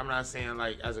feel like I'm not saying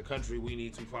like as a country we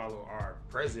need to follow our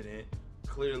president.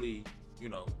 Clearly, you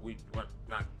know, we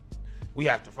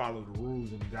have to follow the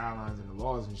rules and the guidelines and the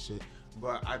laws and shit.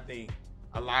 But I think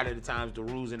a lot of the times the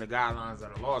rules and the guidelines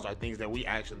and the laws are things that we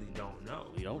actually don't know.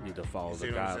 We don't need to follow You the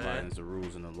see what I'm saying? guidelines, the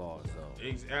rules, and the laws, though.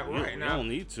 Exactly. We Right now, don't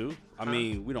need to. I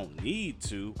mean, we don't need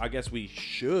to. I guess we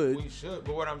should. we should.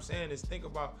 But what I'm saying is think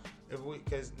about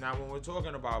because now when we're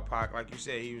talking about Pac, like you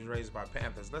said, he was raised by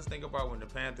Panthers. Let's think about when the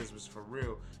Panthers was for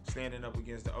real standing up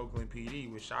against the Oakland PD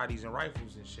with shotties and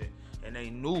rifles and shit. And they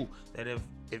knew that if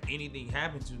anything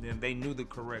happened to them, they knew the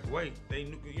correct way. They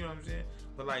knew, you know what I'm saying?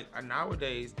 But like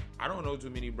nowadays, I don't know too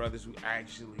many brothers who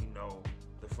actually know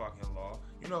the fucking law.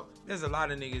 You know, there's a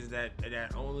lot of niggas that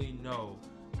only know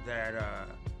that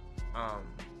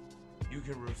you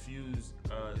can refuse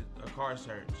a car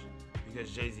search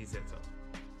because Jay-Z said so.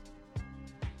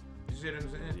 You see what I'm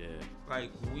saying? Yeah.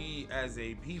 Like we as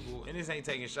a people, and this ain't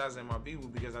taking shots at my people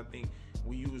because I think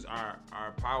we use our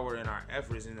power and our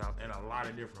efforts in a lot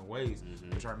of different ways,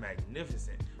 which are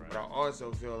magnificent. Right. But I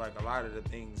also feel like a lot of the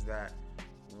things that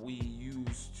we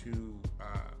use to,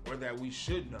 or that we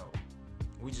should know,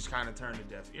 we just kind of turn a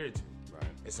deaf ear to. Right.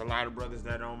 It's a lot of brothers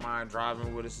that don't mind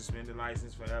driving with a suspended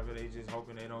license forever. They just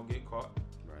hoping they don't get caught.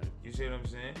 Right. You see what I'm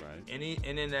saying? Right.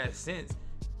 And in that sense,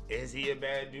 is he a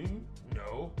bad dude?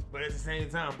 No. But at the same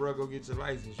time, bro, go get your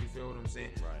license. You feel what I'm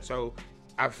saying? Right. So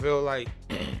I feel like,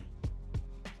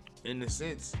 in the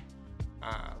sense,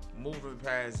 moving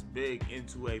past Big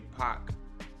into a Pac,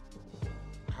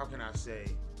 how can I say?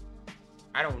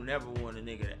 I don't never want a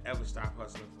nigga to ever stop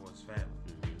hustling for his family.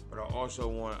 But I also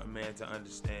want a man to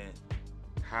understand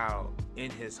how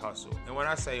in his hustle, and when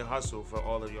I say hustle for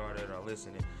all of y'all that are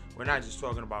listening, we're not just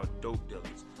talking about dope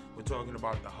dealers. We're talking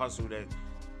about the hustle that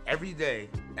every day,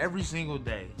 every single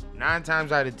day, 9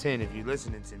 times out of 10, if you're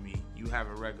listening to me, you have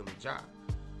a regular job.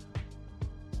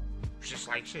 Just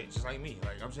like shit, just like me.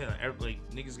 Like I'm saying, like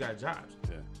niggas got jobs.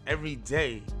 Yeah. Every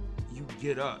day you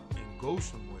get up and go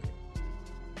somewhere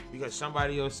because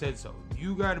somebody else said so.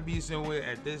 You gotta be somewhere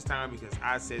at this time because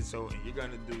I said so, and you're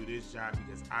gonna do this job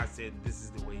because I said this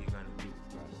is the way you're gonna do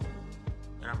it.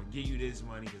 And I'm gonna give you this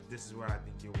money because this is what I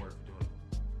think you're worth doing.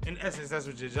 In essence, that's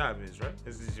what your job is, right?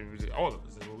 This is all of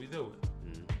us. That's what we do with.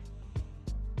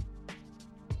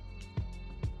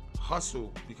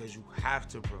 Hustle because you have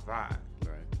to provide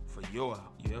Right. for your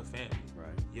family,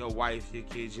 Right. your wife, your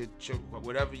kids, your children,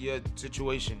 whatever your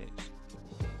situation is.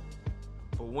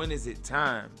 But when is it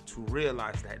time to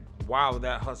realize that while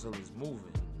that hustle is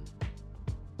moving,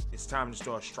 it's time to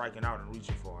start striking out and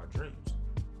reaching for our dreams?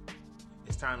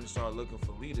 It's time to start looking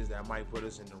for leaders that might put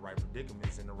us in the right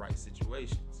predicaments, in the right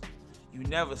situations. You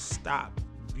never stop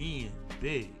being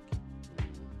big,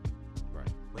 Right.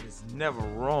 but it's never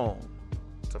wrong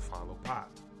to follow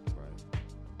Pop. Right.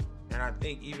 And I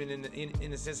think even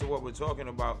in the sense of what we're talking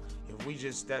about, if we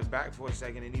just step back for a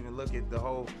second and even look at the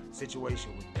whole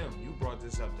situation with them, you brought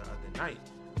this up the other night.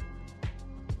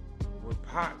 With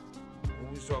Pac, when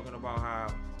we was talking about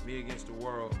how Me Against the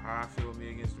World, how I feel Me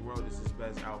Against the World is his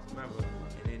best album ever,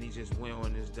 and then he just went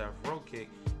on this death row kick,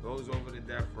 goes over to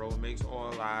death row, makes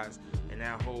All Lies, and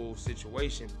that whole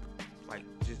situation, like,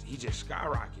 he just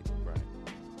skyrocketed. Right.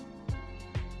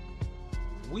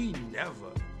 We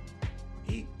never,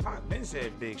 Pac Ben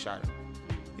said Big shot him.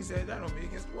 He said that on Me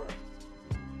Against the World.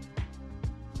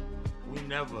 We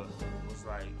never was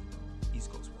like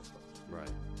East Coast, West Coast.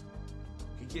 Right.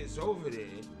 He gets over there,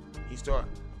 he start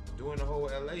doing the whole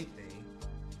LA thing.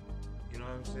 You know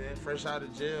what I'm saying? Fresh out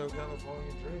of jail,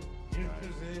 California drip. You know what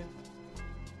I'm saying?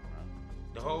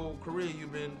 The whole career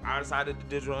you've been outside of the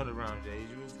digital underground days,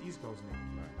 you was East Coast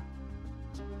nigga.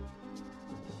 Right.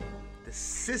 the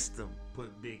system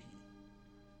put Biggie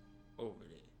over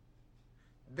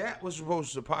there. That was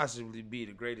supposed to possibly be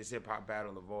the greatest hip hop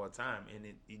battle of all time, and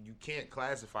you can't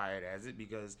classify it as it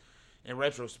because, in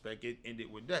retrospect, it ended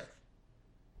with death.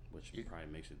 Which probably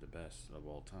makes it the best of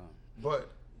all time. But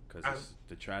because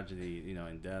the tragedy,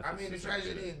 in death. I mean, the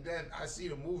tragedy in death. I see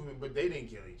the movement, but they didn't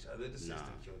kill each other. The system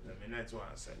killed them, and that's why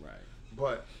I say. Right.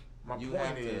 But my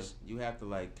point is, you have to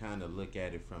like kind of look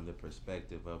at it from the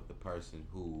perspective of the person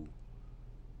who.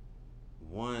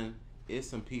 One, it's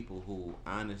some people who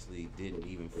honestly didn't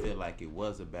even feel like it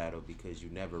was a battle because you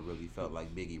never really felt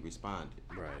like Biggie responded.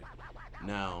 Right.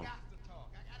 Now,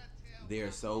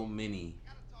 there's so many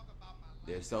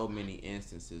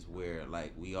instances where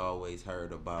like we always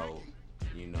heard about,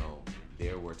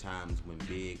 there were times when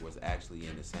Big was actually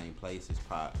in the same place as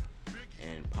Pac,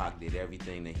 and Pac did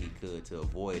everything that he could to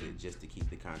avoid it just to keep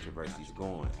the controversies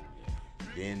going.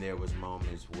 Then there was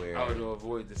moments where to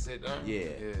avoid the sit down.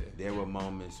 Yeah, there were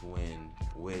moments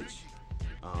which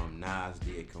Nas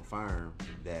did confirm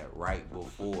that right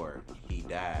before he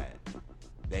died,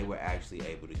 they were actually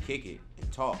able to kick it and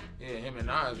talk. Yeah, him and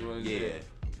Nas was. Yeah,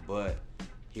 but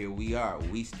here we are.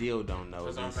 We still don't know.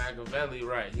 Because on Machiavelli,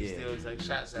 right? He still takes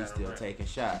shots at him. He's still taking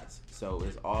shots. So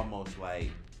it's almost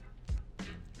like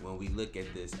when we look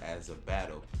at this as a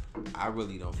battle, I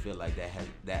really don't feel like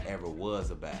that ever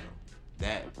was a battle.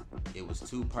 That it was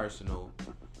too personal.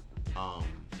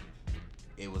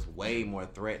 It was way more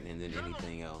threatening than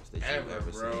anything else that you've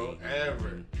ever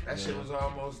seen. That shit was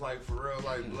almost like for real,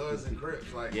 like Bloods and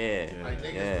Crips. Like like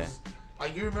niggas was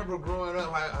like, you remember growing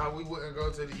up how we wouldn't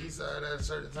go to the east side at a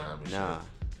certain time and shit?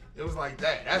 It was like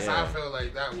that. That's how I felt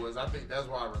like that was. I think that's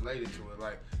why I related to it.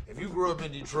 Like, if you grew up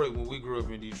in Detroit when we grew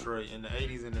up in Detroit in the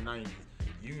 80s and the 90s,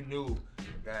 you knew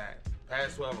that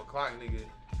past 12 o'clock, nigga,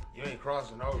 you ain't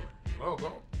crossing over. Well,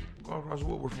 go across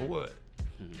Woodward for what?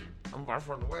 I'm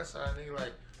from the west side, nigga.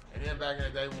 Like, and then back in the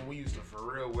day when we used to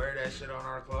for real wear that shit on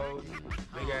our clothes,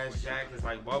 big ass jackets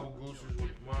like bubble goosers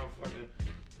with the motherfucking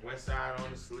west side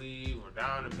on the sleeve or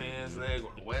down the pants leg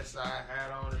or the west side hat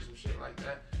on or some shit like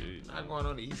that. Not going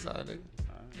on the east side, nigga.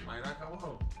 Might not come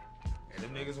home. And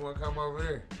them niggas won't come over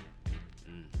there.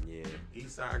 Yeah.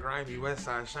 East side grimy, west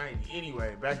side shiny.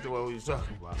 Anyway, back to what we was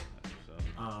talking about.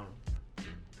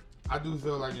 I do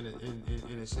feel like in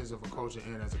a sense of a culture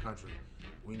and as a country,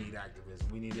 we need activism.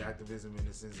 We need activism in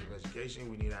the sense of education.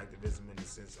 We need activism in the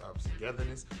sense of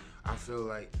togetherness. I feel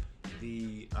like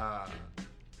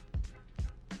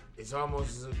it's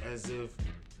almost as if,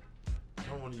 I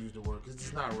don't want to use the word because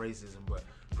it's not racism, but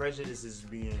prejudice is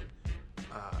being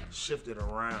shifted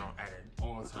around at an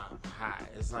all-time high.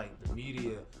 It's like the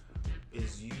media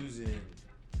is using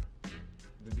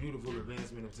the beautiful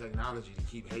advancement of technology to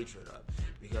keep hatred up.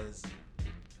 Because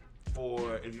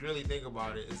if you really think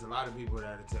about it, it's a lot of people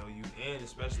that'll tell you, and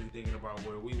especially thinking about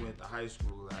where we went to high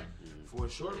school, like for a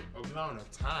short amount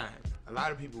of time, a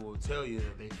lot of people will tell you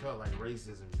that they felt like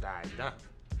racism died down.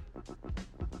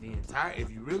 If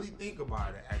you really think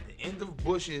about it, at the end of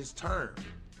Bush's term,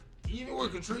 even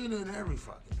with Katrina and every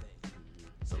fucking thing,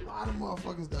 it's a lot of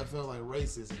motherfuckers that felt like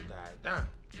racism died down.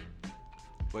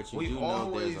 But you do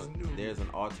know there's an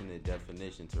alternate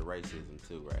definition to racism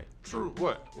too, right? True.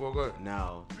 What? Well, go ahead.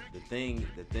 Now, the thing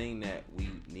that we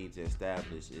need to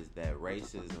establish is that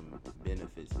racism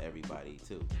benefits everybody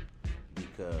too,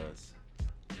 because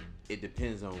it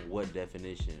depends on what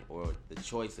definition or the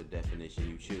choice of definition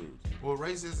you choose. Well,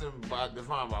 racism,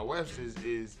 defined by Webster's,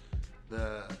 is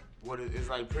it's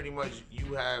like pretty much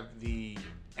you have the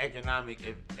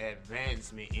economic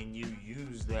advancement and you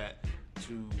use that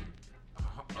to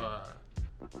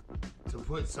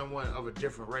put someone of a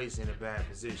different race in a bad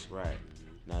position. Right.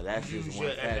 Now that's you just use one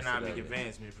your facet economic of it.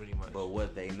 advancement pretty much. But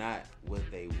what they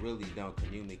really don't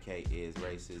communicate is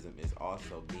racism is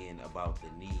also being about the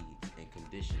needs and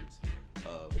conditions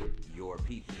of your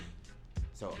people.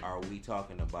 So are we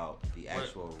talking about the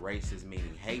actual racism,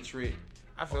 meaning hatred?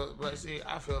 I feel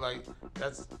like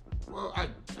that's, well,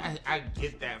 I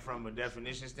get that from a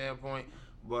definition standpoint,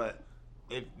 but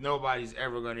if nobody's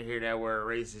ever going to hear that word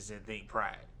racist and think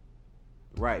pride.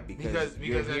 Right, because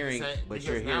you're hearing,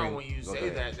 now when you say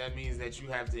that means that you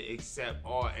have to accept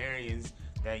all Aryans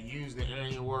that use the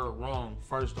Aryan word wrong,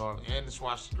 first off, and the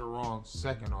swastika wrong,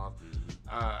 second off.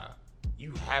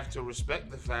 You have to respect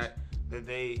the fact that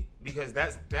because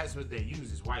that's what they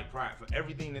use is white pride for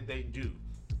everything that they do,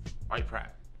 white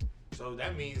pride. So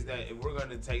that means that if we're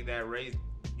gonna take that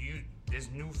this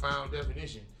newfound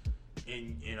definition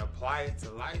and apply it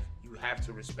to life, you have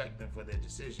to respect them for their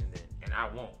decision then, and I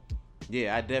won't.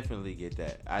 Yeah, I definitely get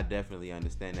that. I definitely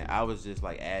understand that. I was just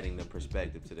like adding the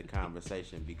perspective to the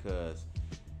conversation because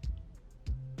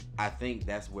I think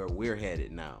that's where we're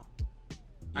headed now.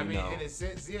 I mean, in a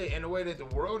sense, yeah, in the way that the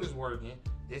world is working,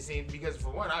 it seems, because for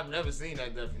one, I've never seen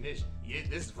that definition. Yeah,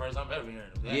 this is the first time I'm ever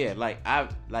hearing of that.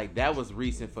 Yeah, that was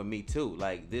recent for me too.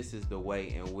 Like, this is the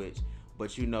way in which, but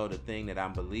the thing that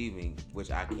I'm believing, which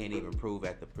I can't even prove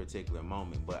at the particular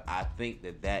moment, but I think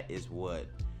that is what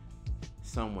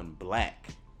someone black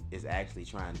is actually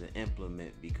trying to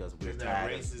implement, because we're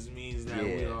tired. That racist means that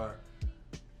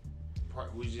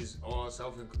we just all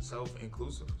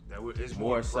self-inclusive. That it's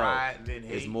more pride than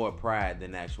hate. It's more pride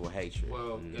than actual hatred.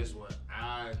 Well, guess what?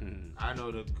 I know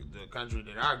the country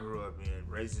that I grew up in,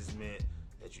 racist meant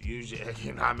that you use your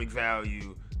economic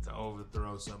value to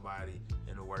overthrow somebody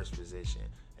in the worst position.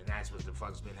 And that's what the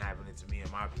fuck's been happening to me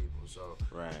and my people. So,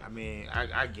 right. I mean,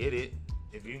 I get it.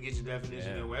 If you can get your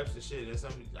definition in Webster, shit, that's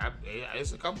something.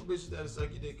 It's a couple bitches that'll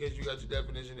suck your dick because you got your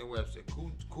definition in Webster.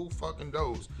 Cool fucking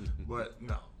those. But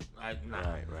no, nah.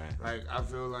 Right. Like, I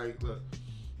feel like, look,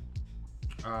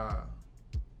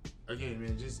 again,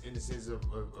 man, just in the sense of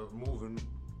moving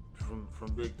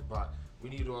from big to pot, we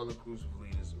need all inclusive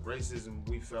leaders. Racism,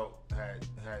 we felt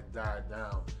had died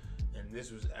down, and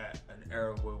this was at an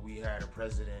era where we had a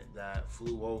president that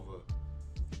flew over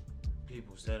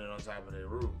people standing on top of their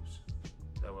roofs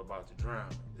that were about to drown.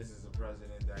 This is a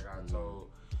president that got told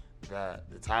that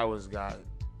the towers got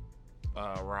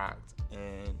rocked,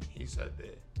 and he sat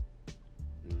there.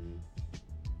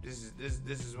 This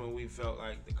is when we felt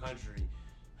like the country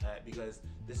had, because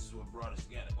this is what brought us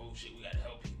together. Oh shit, we gotta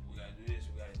help people. We gotta do this.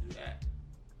 We gotta do that.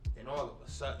 And all of a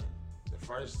sudden, the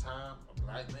first time a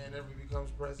black man ever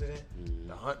becomes president,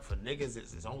 the hunt for niggas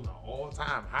is on the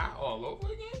all-time high all over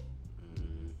again.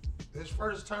 His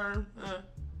first term,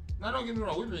 now don't get me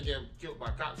wrong, we've been getting killed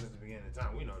by cops since the beginning of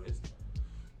time. We know this.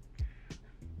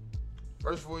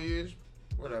 First 4 years,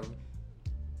 whatever.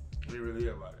 We really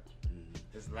hear about it.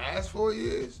 His last 4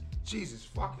 years, Jesus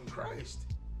fucking Christ.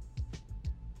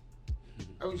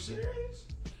 Are we serious?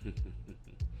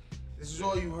 This is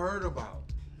all you heard about.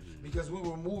 Because we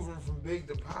were moving from big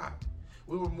to pop.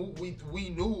 We knew,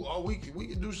 we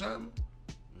could do something.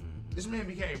 This man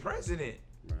became president.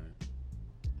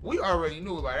 We already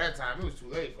knew by that time it was too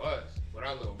late for us. With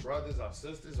our little brothers, our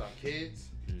sisters, our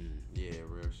kids. Yeah,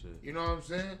 real shit. You know what I'm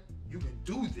saying? You can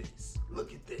do this.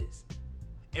 Look at this.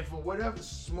 And for whatever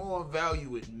small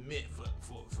value it meant for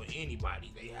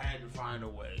anybody, they had to find a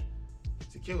way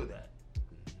to kill that.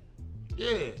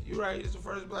 Yeah, you're right. It's the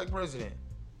first black president.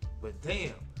 But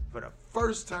damn, for the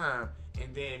first time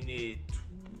in damn near,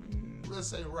 let's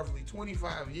say roughly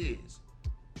 25 years,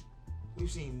 we've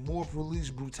seen more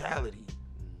police brutality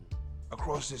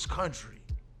across this country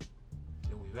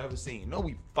than we've ever seen. No,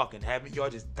 we fucking haven't. Y'all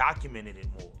just documented it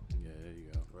more. Yeah, there you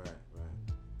go. Right.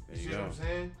 You see what I'm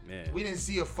saying? Yeah. We didn't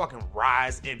see a fucking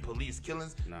rise in police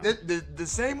killings. Nah. The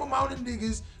same amount of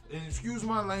niggas, and excuse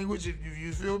my language, if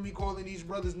you feel me calling these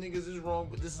brothers niggas is wrong,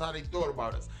 but this is how they thought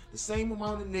about us. The same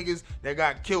amount of niggas that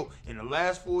got killed in the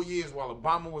last 4 years while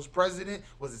Obama was president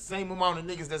was the same amount of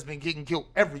niggas that's been getting killed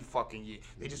every fucking year.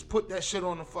 They just put that shit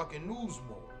on the fucking news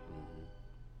more.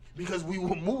 Because we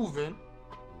were moving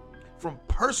from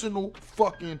personal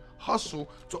fucking hustle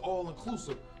to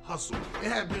all-inclusive hustle. It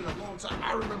had been a long time.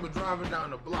 I remember driving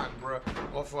down the block, bro,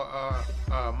 off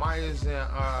of Myers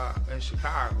in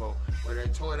Chicago, where they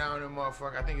tore down the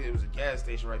motherfucker. I think it was a gas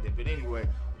station right there. But anyway,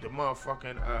 the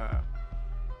motherfucking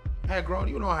had grown.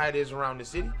 You know how it is around the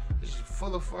city. It's just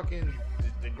full of fucking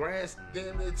the grass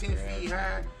damn near 10 feet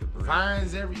high,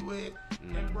 vines everywhere.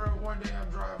 And bro, one day I'm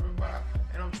driving by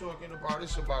and I'm talking about,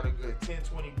 it's about a good 10,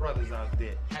 20 brothers out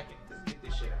there hacking. Let's get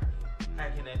this shit out of here.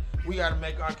 Hacking it. We gotta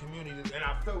make our community, and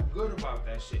I felt good about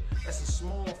that shit. That's a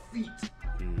small feat.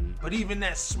 But even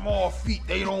that small feat,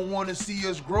 they don't want to see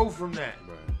us grow from that.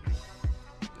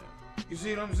 Right. You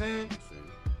see what I'm saying?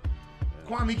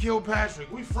 Kwame Kilpatrick,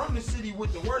 we from the city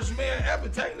with the worst mayor ever,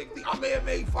 technically. I may have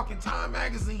made fucking Time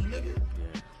magazine, nigga.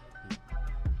 Yeah.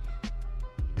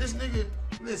 This nigga,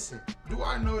 listen, do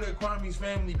I know that Kwame's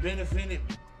family benefited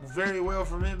very well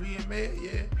from him being mayor?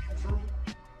 Yeah, true.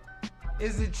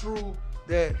 Is it true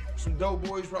that some dope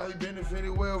boys probably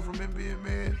benefited well from him being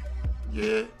mayor?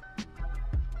 Yeah.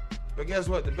 But guess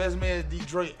what? The best man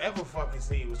Detroit ever fucking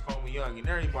seen was Comey Young, and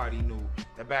everybody knew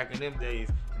that back in them days,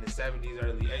 in the 70s,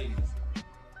 early 80s,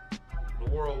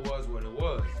 the world was what it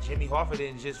was. Jimmy Hoffa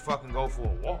didn't just fucking go for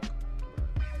a walk.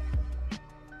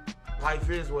 Life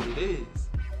is what it is.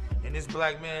 And this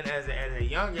black man, at a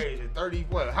young age, at 30,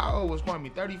 what? How old was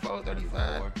Kwame? 34,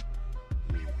 35?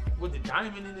 With the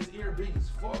diamond in his ear, big as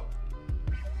fuck.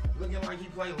 Looking like he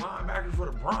played linebacker for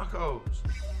the Broncos.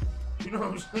 You know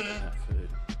what I'm saying?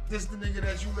 This the nigga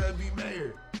that you let be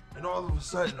mayor. and all of a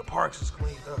sudden the parks is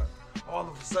cleaned up. All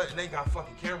of a sudden they got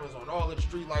fucking cameras on all of the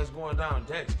street lights going down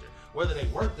Dexter. Whether they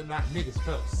worked or not, niggas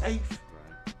felt safe.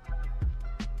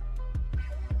 Right.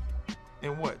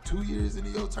 And what, 2 years into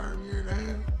your term, year and a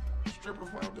half? Stripper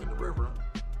found in the river.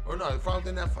 Or no, found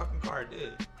in that fucking car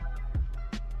dead.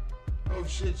 Oh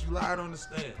shit, you lied on the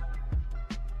stand.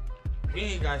 We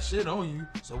ain't got shit on you,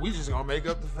 so we just gonna make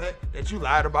up the fact that you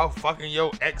lied about fucking your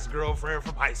ex-girlfriend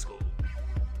from high school.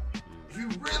 If you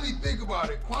really think about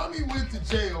it, Kwame went to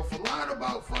jail for lying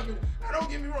about fucking. Now don't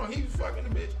get me wrong, he was fucking a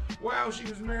bitch while she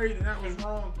was married, and that was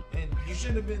wrong, and you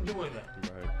shouldn't have been doing that.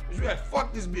 Right. Because you had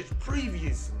fucked this bitch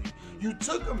previously. You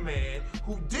took a man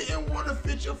who didn't want to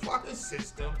fit your fucking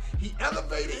system. He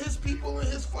elevated his people in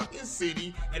his fucking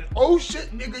city. And oh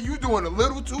shit, nigga, you doing a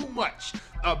little too much.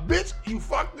 A bitch you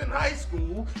fucked in high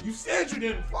school. You said you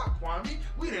didn't fuck, Kwame.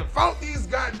 We done found these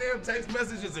goddamn text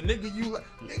messages. A nigga you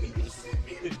nigga, you sent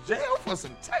me to jail for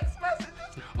some text messages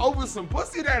over some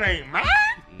pussy that ain't mine?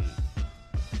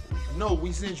 No,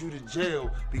 we sent you to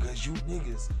jail because you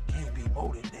niggas can't be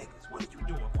more than niggas. What are you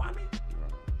doing, Kwame?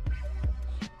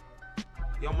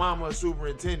 Your mama a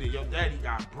superintendent. Your daddy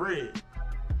got bread.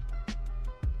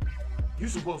 You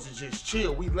supposed to just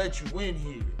chill. We let you in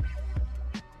here.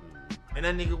 And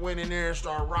that nigga went in there and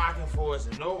started rocking for us.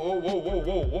 And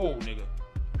whoa, nigga.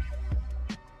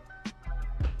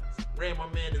 Ran my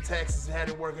man to Texas and had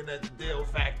him working at the Dell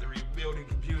factory building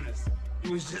computers. He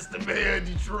was just the mayor of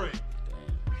Detroit.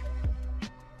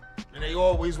 And they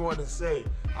always wanted to say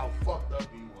how fucked up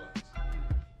he was.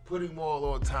 Put him all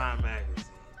on Time magazine.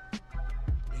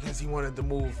 Because he wanted to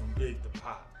move from big to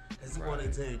pop. Because he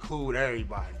wanted to include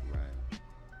everybody. Right.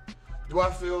 Do I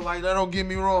feel like that? Don't get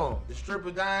me wrong. The stripper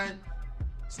dying,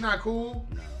 it's not cool.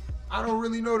 No. I don't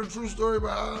really know the true story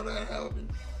about how that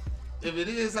happened. If it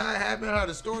is how it happened, how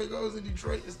the story goes in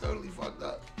Detroit, it's totally fucked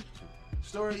up.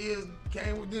 Story is,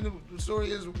 the story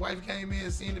is wife came in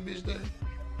and seen the bitch there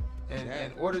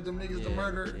and ordered them niggas to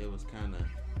murder her. It was kind of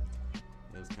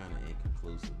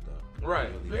inconclusive though. Right,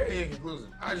 Really very inconclusive.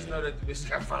 I just know that the bitch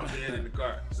got found dead in the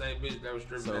car. Same bitch that was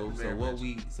stripping at the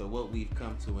marriage. So what we've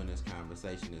come to in this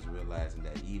conversation is realizing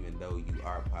that even though you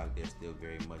are Pac, there's still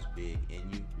very much big in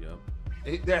you.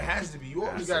 Yep. There has to be. You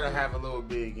always gotta have a little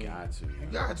big in you. You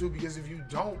got to, because if you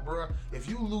don't, bro, if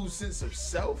you lose sense of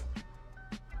self,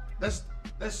 let's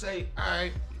say, all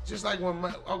right, just like when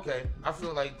I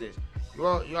feel like this.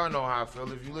 Y'all know how I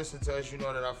feel. If you listen to us, you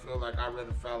know that I feel like I'd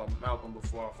rather follow Malcolm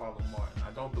before I follow Martin.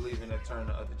 I don't believe in that turn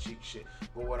the other cheek shit.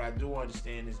 But what I do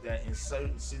understand is that in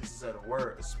certain senses of the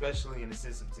word, especially in the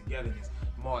sense of togetherness,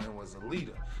 Martin was a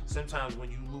leader. Sometimes when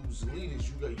you lose leaders,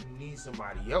 you need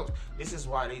somebody else. This is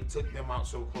why they took them out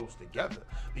so close together.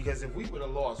 Because if we would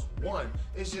have lost one,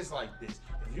 it's just like this.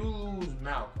 If you lose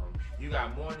Malcolm, you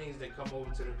got more niggas that come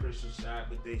over to the Christian side,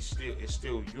 but it's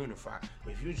still unified.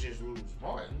 If you just lose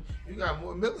Martin, you got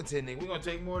more militant niggas. We're gonna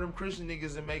take more of them Christian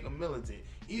niggas and make them militant.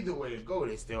 Either way it go,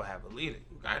 they still have a leader.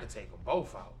 You gotta take them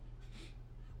both out.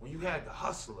 When you had the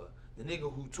hustler, the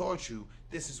nigga who taught you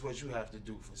this is what you have to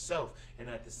do for self, and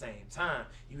at the same time,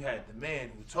 you had the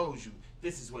man who told you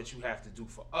this is what you have to do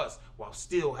for us, while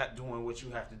still doing what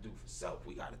you have to do for self.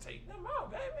 We gotta take them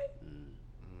out, baby.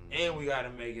 And we gotta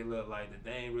make it look like that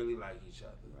they ain't really like each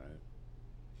other. Right.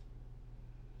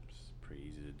 It's pretty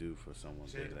easy to do for someone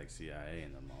big like CIA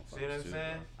and them motherfuckers. See what I'm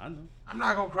saying? I know. I'm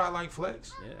not gonna cry like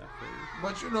Flex. Yeah, I feel you.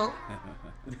 But you know.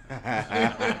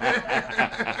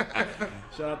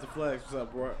 Shout out to Flex. What's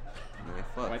up, bro? Man,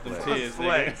 fuck Wipe them Flex. tears,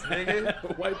 Flex,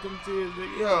 nigga. Wipe them tears,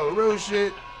 nigga. Yo, real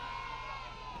shit.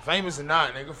 Famous or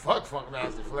not, nigga, fuck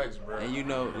Funkmaster Flex, bro. And you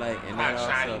know, like, and Not that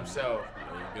shot also, himself.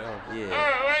 There you go. yeah.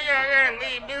 Oh, why y'all gotta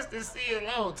leave Mr. C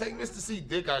alone? Take Mr. C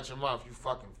dick out your mouth, you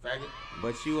fucking faggot.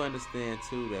 But you understand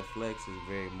too that Flex is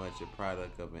very much a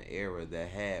product of an era that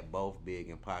had both Big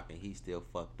and Pac, and he still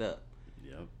fucked up.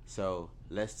 Yep. So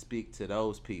let's speak to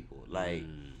those people, like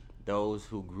those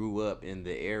who grew up in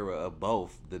the era of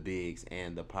both the Bigs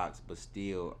and the Pacs, but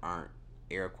still aren't,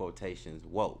 air quotations,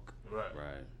 woke.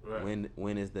 Right.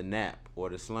 When is the nap or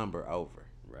the slumber over?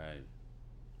 Right.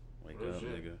 Wake Real up,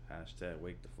 shit. nigga. Hashtag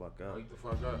wake the fuck up. Wake the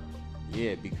fuck up.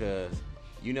 Yeah, because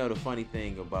you know the funny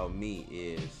thing about me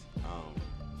is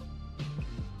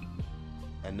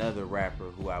another rapper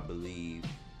who I believe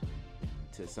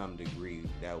to some degree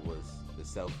that was the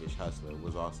selfish hustler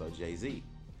was also Jay-Z.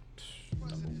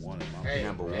 Number one in my Hey,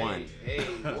 Number one. Hey,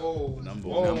 whoa. Number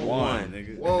whoa, one,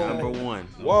 nigga. Whoa. Number one.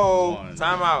 Whoa. Number one.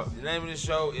 Time out. The name of the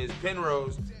show is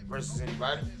Penrose versus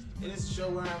anybody. And it's a show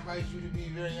where I invite you to be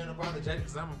very unapologetic,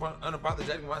 because I'm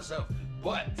unapologetic myself.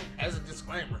 But, as a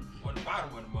disclaimer, on the bottom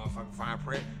of the motherfucking fine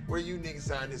print, where you niggas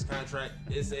sign this contract,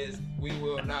 it says, we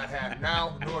will not have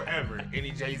now nor ever any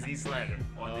Jay-Z slander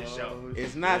on this show.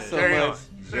 It's not so Carry much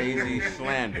on. Jay-Z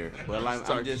slander, but I'm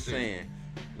Start just your shit. saying,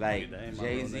 like, That ain't my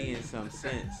real Jay-Z name. in some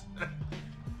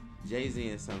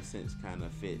sense kind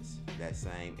of fits that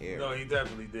same era. No, he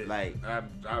definitely did. Like- I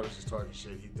was just talking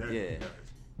shit. He definitely Yeah. does.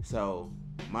 So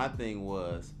my thing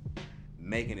was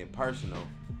making it personal.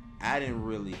 I didn't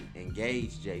really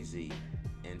engage Jay-Z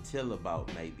until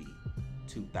about maybe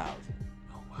 2000.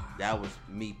 Oh, wow. That was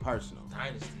me personal.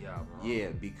 Dynasty album. Huh? Yeah,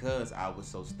 because I was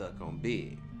so stuck on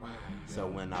Big. Wow. So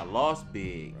when I lost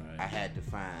Big, Right. I had to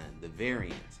find the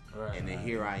variants. Right, And then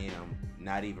here I am,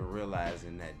 not even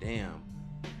realizing that, damn,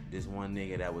 this one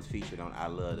nigga that was featured on I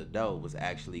Love the Dough was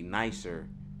actually nicer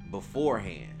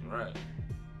beforehand. Right.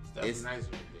 It's definitely It's-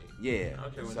 nicer than Big. Yeah. I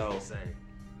don't care what So niggas say.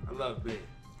 I love Big.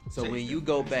 so when you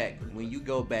go back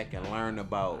and learn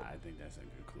about I think that's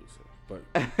inconclusive.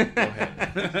 But go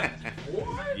ahead.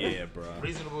 What? Yeah, bro.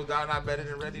 Reasonable Doubt not better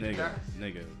than Ready to Die?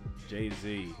 Nigga,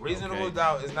 Jay-Z. Reasonable okay?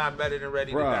 Doubt is not better than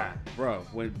Ready to Die. Bro,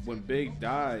 when Big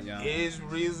died, young. Is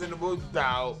Reasonable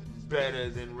Doubt better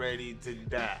than Ready to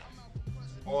Die?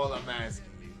 All I'm asking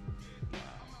you.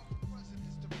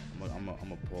 I'm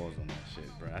gonna pause on that shit,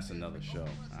 bro. That's another show.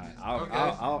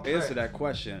 I'll Okay. answer that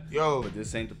question. Yo. But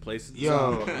this ain't the place and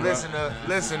Yo, time.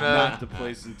 listener. Not the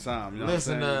place and time. You know what I'm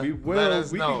Listener, saying? let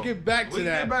us We know. can get back We to can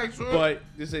that. get back to it. But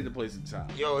this ain't the place and time.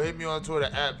 Yo, hit me on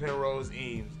Twitter at Penrose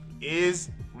Eames. Is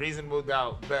Reasonable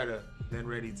Doubt better than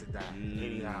Ready to Die?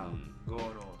 Anyhow, going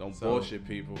on. Don't So- bullshit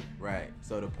people. right.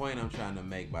 So the point I'm trying to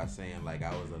make by saying like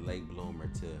I was a late bloomer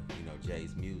to, you know,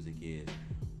 Jay's music is,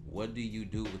 what do you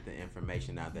do with the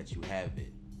information now that you have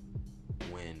it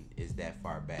when it's that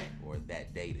far back or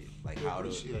that dated? Like You how to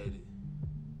appreciate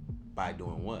it. by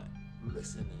doing what?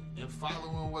 Listening and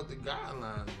following what the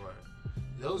guidelines were.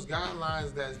 Those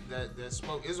guidelines that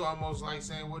spoke, it's almost like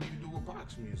saying, what do you do with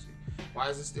box music? Why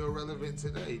is it still relevant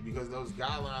today? Because those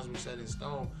guidelines were set in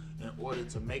stone in order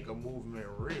to make a movement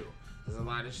real. There's a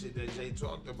lot of shit that Jay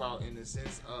talked about in the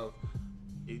sense of,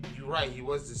 you're right, he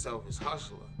was the selfish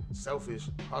hustler,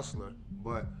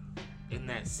 but in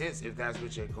that sense, if that's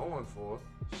what you're going for,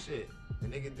 shit, the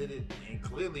nigga did it, and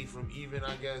clearly from even,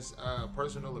 I guess,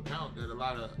 personal account that a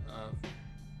lot of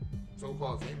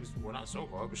so-called famous, well not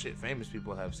so-called, but shit, famous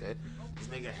people have said, this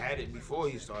nigga had it before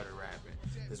he started rapping.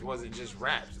 This wasn't just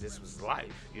raps, this was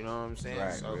life, you know what I'm saying?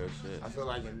 Right, So real shit. I feel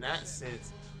like in that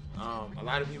sense, a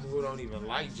lot of people who don't even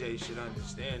like Jay should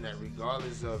understand that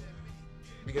regardless of,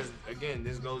 because again,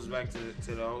 this goes back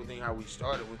to the whole thing how we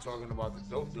started when talking about the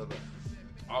dope dealer.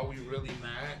 Are we really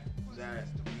mad that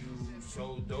you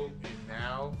sold dope and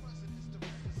now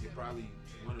you're probably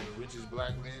one of the richest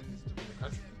black men in the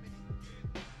country?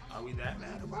 Are we that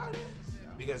mad about it?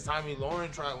 Because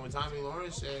when Tommy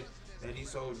Lauren said that he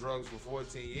sold drugs for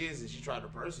 14 years and she tried to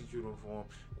persecute him for him,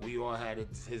 we all had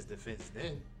his defense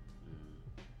then.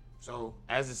 So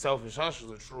as a selfish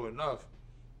hustler, true enough,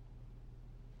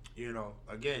 you know,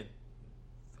 again,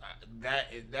 that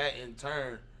in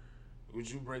turn,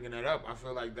 with you bringing that up, I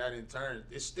feel like that in turn,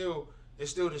 it's still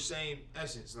the same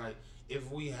essence. Like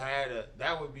if we had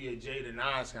that would be a Jay to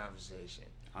Nas conversation.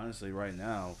 Honestly, right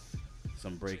now,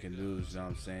 some breaking news, you know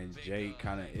what I'm saying? Jay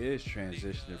kind of is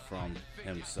transitioning from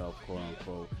himself, quote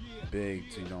unquote, Big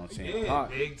to, you know what I'm saying, Yeah, Pac.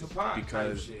 Big to Pac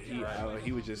Because type shit,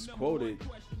 he was just quoted,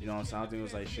 you know what I'm saying? I think it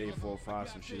was like Shade 405,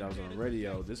 some shit that was on the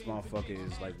radio. This motherfucker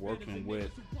is like working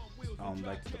with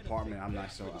like the department, I'm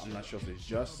not sure if it's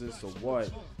justice or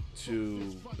what, to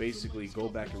basically go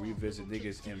back and revisit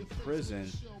niggas in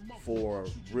prison for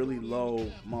really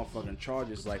low motherfucking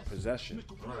charges like possession.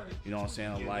 Right. You know what I'm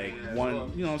saying? Like yeah, one,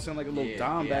 well, you know what I'm saying? Like a little yeah,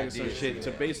 dime yeah, I bag or some did shit see to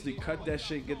that. basically cut that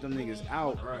shit, get them niggas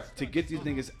out, Right. to get these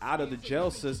niggas out of the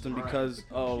jail system Right. because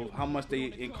of how much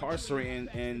they incarcerate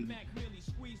and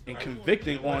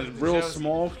convicting What on is the real jail-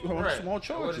 small Right. What is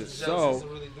charges. the jail system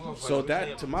So really doing for so us? We that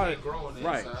can't- to we my can't grow on the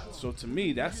right. inside. So to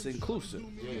me that's inclusive.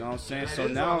 You know what I'm saying? That So is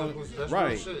all now inclusive. That's real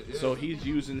right. shit, yeah. So he's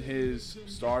using his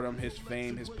stardom, his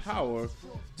fame, his power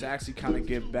to actually kind of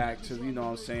give back to, you know what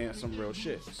I'm saying, some real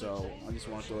shit. So I just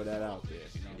want to throw that out there.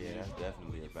 You know what I Yeah, mean? that's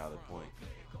definitely a valid point.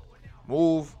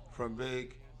 Move from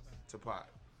Big to Pac.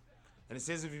 And it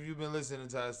says if you've been listening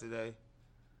to us today,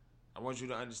 I want you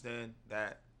to understand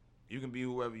that you can be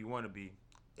whoever you want to be.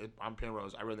 I'm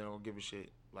Penrose. I really don't give a shit.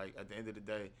 Like, at the end of the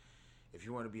day, if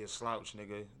you want to be a slouch,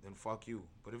 nigga, then fuck you.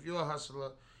 But if you're a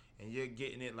hustler and you're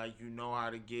getting it like you know how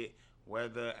to get,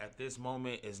 whether at this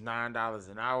moment it's $9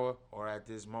 an hour or at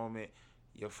this moment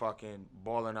you're fucking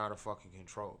balling out of fucking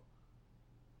control,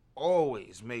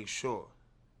 always make sure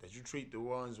that you treat the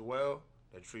ones well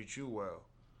that treat you well,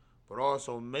 but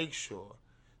also make sure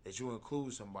that you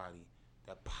include somebody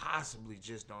that possibly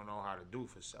just don't know how to do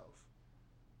for self.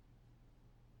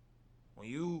 When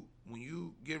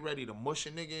you get ready to mush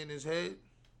a nigga in his head,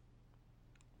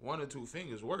 1 or 2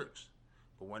 fingers works.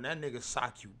 But when that nigga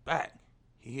sock you back,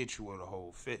 he hit you with a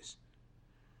whole fist.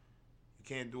 You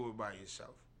can't do it by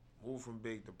yourself. Move from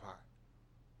big to pot.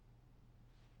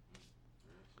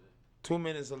 2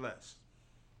 minutes or less.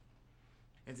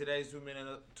 In today's 2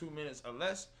 minutes or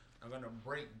less, I'm going to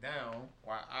break down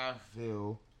why I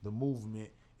feel the movement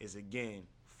is again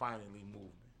finally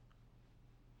moving.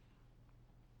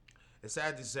 It's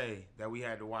sad to say that we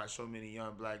had to watch so many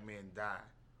young black men die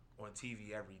on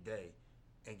TV every day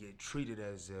and get treated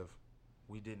as if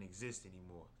we didn't exist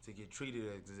anymore. To get treated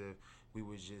as if we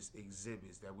were just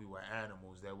exhibits, that we were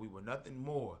animals, that we were nothing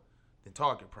more than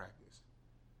target practice.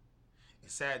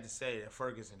 It's sad to say that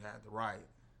Ferguson had to riot.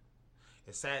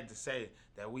 It's sad to say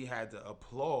that we had to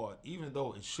applaud, even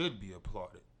though it should be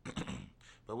applauded.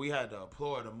 But we had to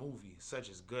applaud a movie such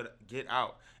as Get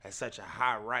Out at such a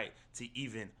high rate to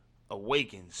even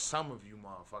awaken some of you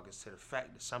motherfuckers to the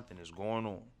fact that something is going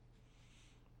on.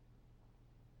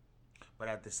 But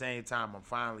at the same time, I'm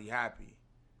finally happy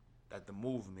that the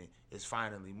movement is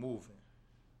finally moving.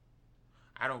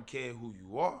 I don't care who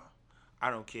you are. I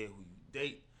don't care who you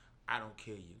date. I don't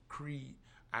care your creed.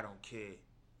 I don't care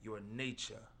your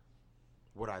nature.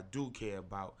 What I do care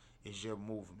about is your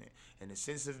movement. In the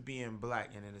sense of being black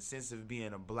and in the sense of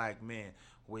being a black man,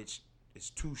 which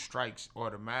is 2 strikes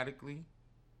automatically,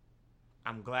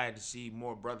 I'm glad to see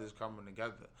more brothers coming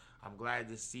together. I'm glad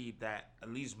to see that at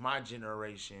least my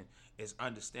generation is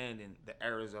understanding the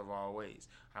errors of our ways.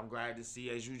 I'm glad to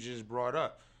see, as you just brought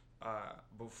up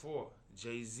before,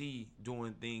 Jay-Z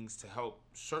doing things to help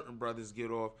certain brothers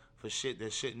get off for shit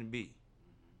that shouldn't be.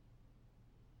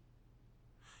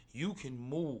 You can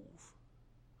move,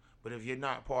 but if you're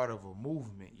not part of a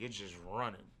movement, you're just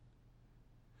running.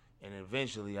 And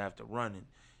eventually, after running,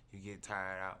 you get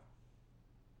tired out.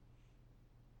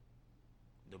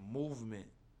 The movement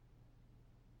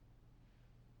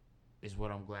is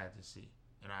what I'm glad to see.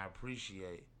 And I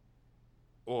appreciate,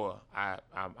 or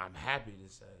I'm happy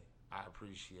to say, I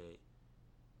appreciate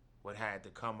what had to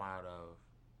come out of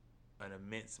an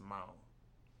immense amount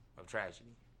of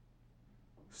tragedy.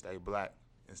 Stay black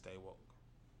and stay woke.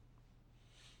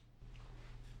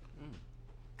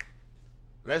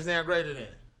 Less than, greater than.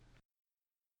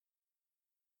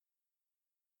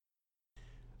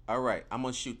 All right, I'm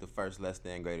going to shoot the first less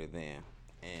than, greater than.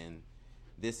 And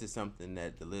this is something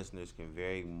that the listeners can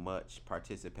very much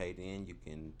participate in. You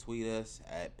can tweet us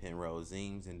at Penrose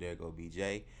Eames and there go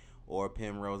BJ, or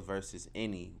Penrose versus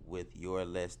any with your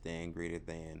less than, greater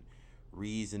than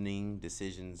reasoning,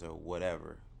 decisions, or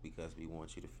whatever, because we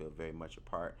want you to feel very much a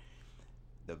part.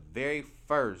 The very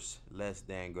first less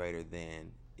than, greater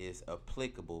than is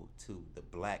applicable to the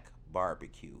black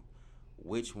barbecue.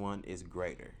 Which one is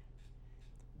greater?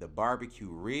 The barbecue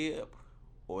rib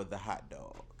or the hot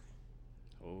dog?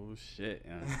 Oh shit!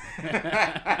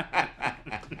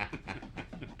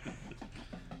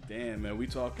 Damn, man, we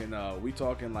talking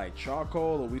like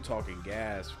charcoal or we talking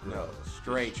gas? Bro? No,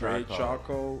 straight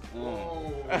charcoal.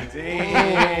 Oh,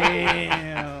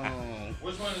 damn.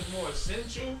 Which one is more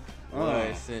essential? More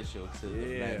essential to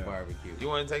the black barbecue. You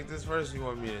want to take this first or you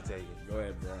want me to take it? Go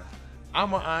ahead, bro.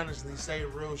 I'ma honestly say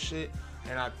real shit,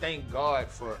 and I thank God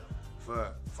for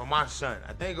my son.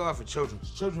 I thank God for children.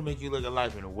 Children make you look at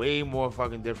life in a way more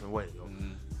fucking different way, yo.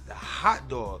 Mm-hmm. The hot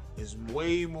dog is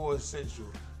way more essential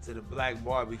to the black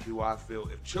barbecue, I feel,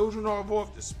 if children are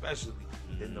involved especially,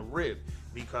 than the rib,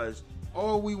 because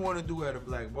all we want to do at a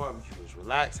black barbecue is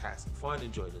relax, have some fun,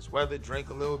 enjoy this weather, drink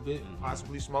a little bit,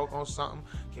 possibly smoke on something,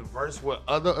 converse with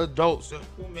other adults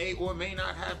who may or may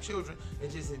not have children,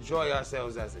 and just enjoy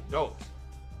ourselves as adults.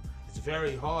 It's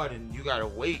very hard, and you gotta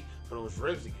wait for those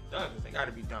ribs to get done, because they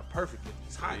gotta be done perfectly.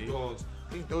 These hot dogs,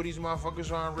 we can throw these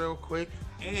motherfuckers on real quick,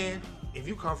 and if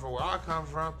you come from where I come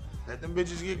from, let them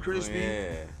bitches get crispy.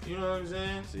 Yeah. You know what I'm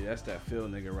saying? See, that's that Phil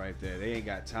nigga right there. They ain't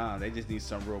got time. They just need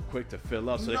something real quick to fill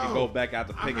up so they can go back out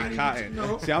to picking cotton.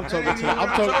 See, I'm talking to the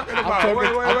house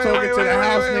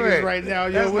niggas right now.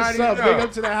 Yo, what's up? Big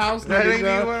up to the house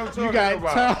niggas. You got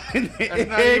time in the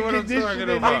air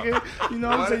conditioning, nigga. You know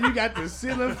what I'm saying? You got the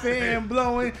ceiling fan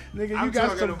blowing, nigga. You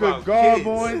got some good garb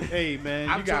on. Hey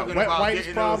man, you got wet wipes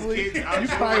probably. You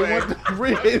probably want the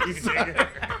ribs.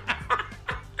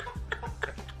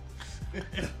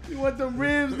 You want them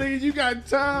ribs, nigga? You got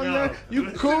time, man.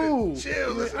 You cool.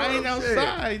 Chill. Listen I ain't what I'm saying.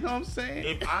 outside. You know what I'm saying?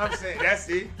 If I'm saying, that's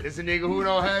it. It's a nigga who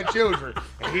don't have children.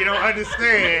 And he don't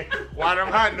understand why them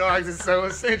hot dogs is so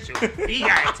essential. He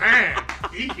got time.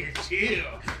 He can chill.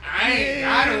 I ain't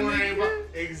gotta worry about.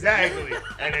 Exactly.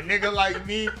 And a nigga like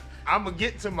me, I'm gonna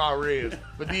get to my ribs.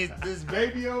 But this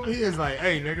baby over here is like,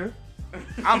 hey, nigga,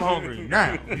 I'm hungry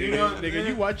now. You know, Nigga,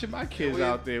 you watching my kids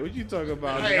out there. What you talking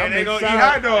about? Hey, I'm they gonna inside- eat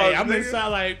hot dogs, Hey, I'm nigga. inside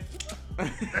like.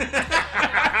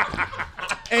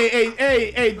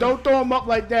 Hey, don't throw him up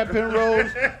like that,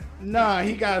 Penrose. Nah,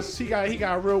 he got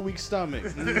a real weak stomach.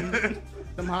 Mhm.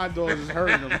 Them hot dogs is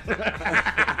hurting him.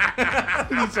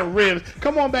 He needs some ribs.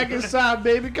 Come on back inside,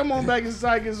 baby. Come on back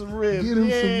inside, get some ribs. Get him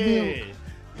some Yeah. milk.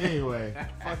 Anyway,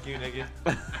 fuck you, nigga.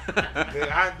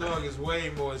 The hot dog is way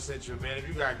more essential, man. If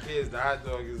you got kids, the hot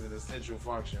dog is an essential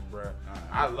function, bro.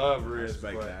 I love ribs,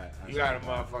 respect but that. I you gotta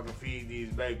respect motherfucking feed these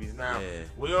babies. Now,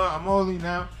 Yeah. I'm only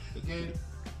now, again,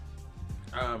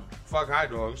 fuck hot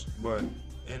dogs, but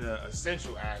in an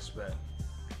essential aspect,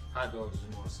 hot dogs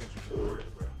is more essential to the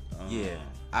rib, bro. Yeah,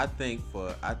 I think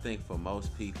for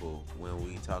most people, when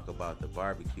we talk about the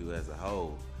barbecue as a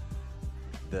whole,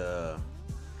 the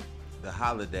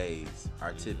holidays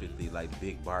are typically like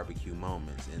big barbecue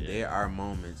moments, and there are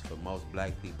moments for most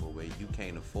black people where you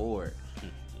can't afford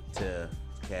to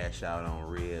cash out on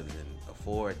ribs and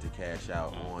afford to cash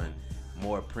out on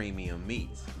more premium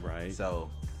meats. Right. So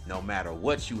no matter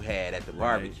what you had at the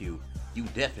barbecue, you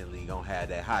definitely gonna have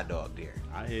that hot dog there.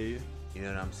 I hear you. You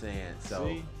know what I'm saying? So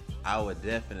See? I would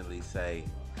definitely say,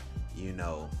 you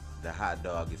know, the hot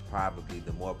dog is probably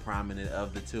the more prominent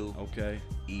of the two. Okay.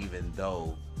 Even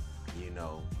though, you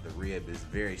know, the rib is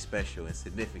very special and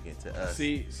significant to us.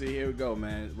 See, here we go,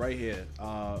 man. Right here.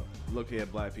 Look here,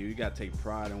 black people. You gotta take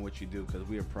pride in what you do because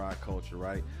we a pride culture,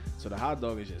 right? So the hot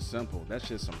dog is just simple. That's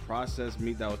just some processed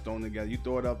meat that was thrown together. You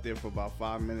throw it up there for about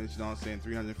 5 minutes, you know what I'm saying,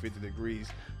 350 degrees.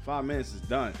 5 minutes is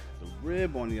done. The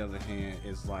rib, on the other hand,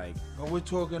 is like... But we're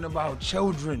talking about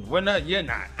children. We're not. You're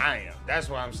not. I am. That's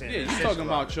why I'm saying. Yeah, it's you talking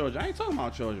about essential. children. I ain't talking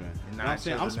about children. You know what I'm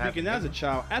saying? I'm children speaking have as a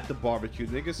child at the barbecue,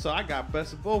 nigga, so I got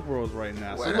best of both worlds right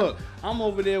now. So What? look, I'm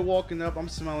over there walking up, I'm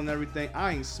smelling everything.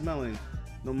 I ain't smelling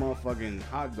no motherfucking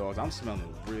hot dogs. I'm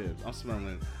smelling ribs. I'm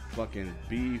smelling fucking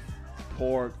beef,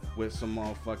 pork with some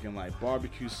motherfucking like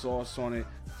barbecue sauce on it,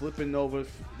 flipping over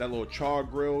that little char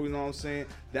grill, you know what I'm saying?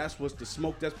 That's what's the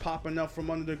smoke that's popping up from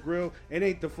under the grill. It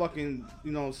ain't the fucking,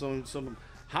 you know, some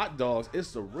hot dogs.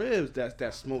 It's the ribs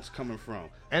that smoke's coming from.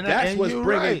 And that's what's you're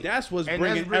bringing right. that's what's And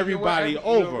bringing that's bringing everybody you're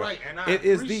over. right. And I It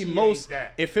is the appreciate most.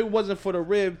 that. If it wasn't for the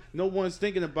rib, no one's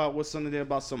thinking about what's under there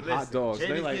about some hot Listen, dogs. They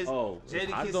Jadakiss- like, oh, hot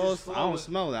Jadakiss' dogs. flow I don't is-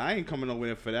 smell that. I ain't coming over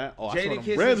there for that. Oh, I saw Jadakiss'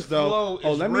 them ribs though. flow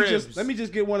Oh, is let me ribs.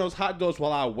 just get one of those hot dogs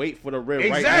while I wait for the rib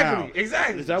right Exactly. now.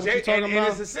 Exactly. Is that what you're talking and about?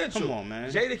 it's essential. Come on,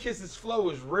 man. Jadakiss's flow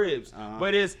is ribs, Uh-huh.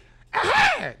 but it's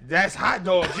that's hot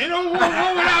dogs. You don't want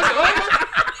one without the other.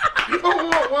 You don't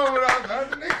want one without the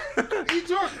other. Nigga. What are you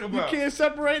talking You about? can't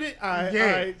separate it. All right, Yeah.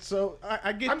 all right. So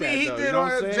I get I mean, that. he though, did you know all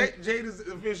what I'm saying? that. Jada's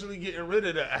officially getting rid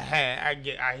of the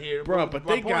I hear, Bro, but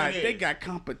my they point got is,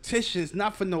 competitions,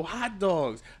 not for no hot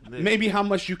dogs. Maybe how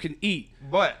much you can eat.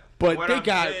 But But they I'm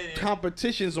got saying is,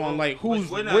 competitions on well, like who's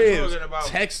we're not ribs, talking about-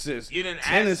 Texas, you didn't ask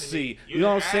Tennessee. me. You You know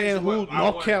what I'm didn't saying? ask Who what I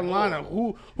North wanted Carolina?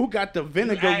 more. Who got the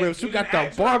vinegar asked- ribs? Who you got didn't the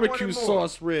ask what I barbecue wanted more.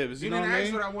 sauce ribs? You know didn't what I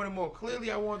ask mean? what I wanted more.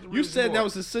 Clearly, I want the ribs You said more. that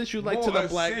was essential, like to More the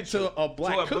black essential to a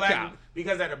black cookout.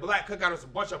 Because at a black cookout, there's a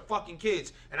bunch of fucking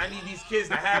kids, and I need these kids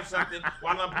to have something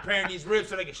while I'm preparing these ribs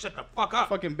so they can shut the fuck up.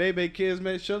 Fucking baby kids,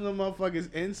 man, show them motherfuckers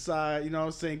inside. You know what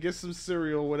I'm saying? Get some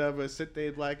cereal, whatever. Sit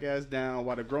their black ass down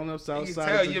while the grown ups You can outside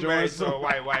tell is you're married enjoying to a some.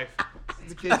 white wife.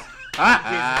 The kids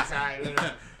inside. Let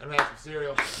them have some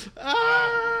cereal.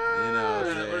 You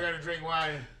know, We're gonna drink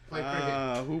wine, play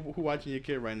cricket. Who watching your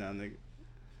kid right now, nigga?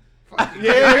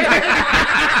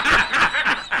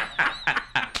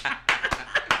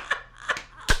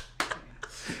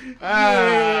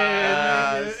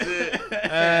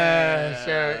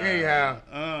 So anyhow,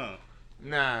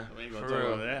 nah, We ain't gonna for talk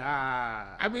real. about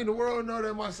that. I mean, the world know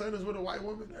that my son is with a white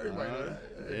woman. Everybody know that.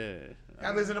 Yeah.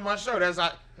 I listen to my show. That's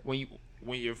like when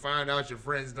you find out your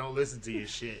friends don't listen to your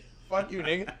shit. Fuck you,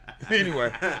 nigga.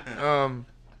 Anyway,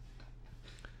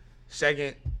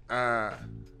 second,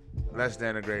 less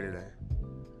than a greater than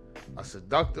a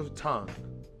seductive tongue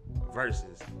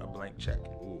versus a blank check.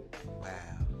 Ooh. wow.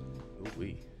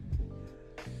 Ooh-wee.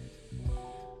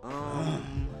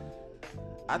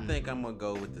 I think I'm gonna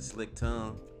go with the slick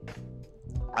tongue.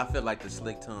 I feel like the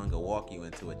slick tongue will walk you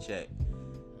into a check.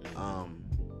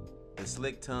 The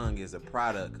slick tongue is a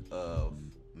product of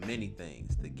many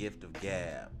things. The gift of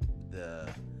gab,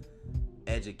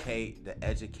 the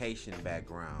education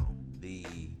background, the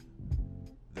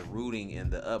rooting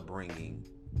and the upbringing,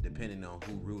 depending on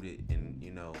who rooted and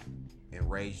and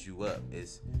raised you up,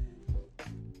 is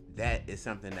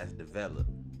something that's developed.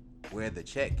 Where the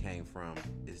check came from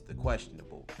is the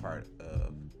questionable part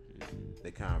of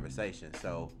the conversation.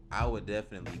 So I would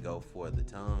definitely go for the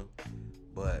tongue,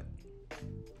 but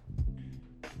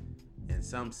in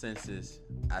some senses,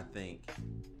 I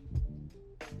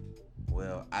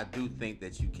do think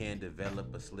that you can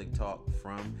develop a slick talk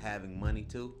from having money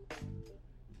too.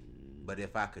 But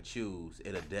if I could choose,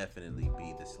 it'll definitely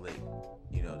be the slick,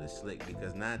 the slick,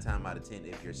 because 9 times out of 10,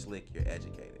 if you're slick, you're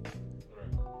educated.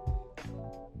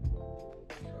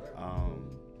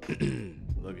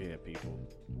 Look here, people.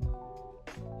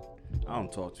 I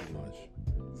don't talk too much.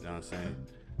 You know what I'm saying?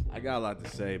 I got a lot to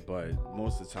say, but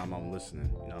most of the time I'm listening.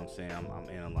 You know what I'm saying? I'm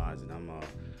analyzing. I'm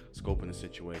scoping the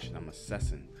situation. I'm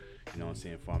assessing. You know what I'm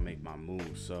saying? Before I make my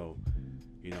move. So,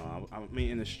 I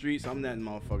mean, in the streets, I'm that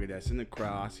motherfucker that's in the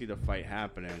crowd. I see the fight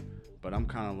happening, but I'm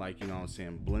kind of like, you know what I'm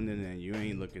saying, blending in. You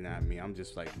ain't looking at me. I'm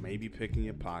just like maybe picking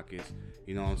your pockets.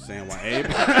 You know what I'm saying? While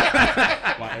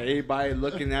everybody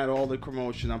looking at all the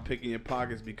commotion, I'm picking your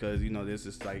pockets because, this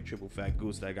is like triple fat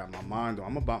goose that I got my mind on.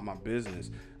 I'm about my business.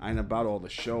 I ain't about all the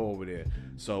show over there.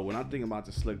 So when I think about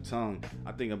the slick tongue,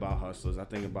 I think about hustlers. I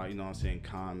think about,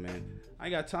 con men. I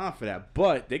ain't got time for that.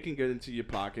 But they can get into your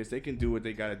pockets. They can do what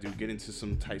they got to do, get into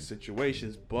some tight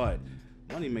situations. But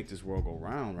money make this world go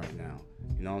round right now.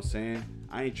 You know what I'm saying?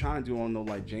 I ain't trying to do on no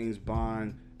like James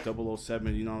Bond,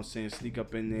 007, you know what I'm saying, sneak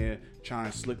up in there, try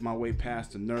and slick my way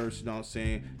past the nurse, you know what I'm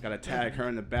saying, gotta tag her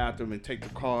in the bathroom and take the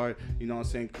card, you know what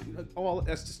I'm saying, all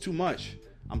that's just too much.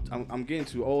 I'm getting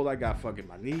too old. I got fucking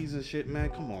my knees and shit, man.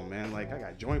 Come on, man. Like, I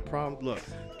got joint problems. Look,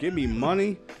 give me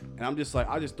money, and I'm just like,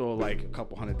 I just throw like a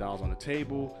couple $100 on the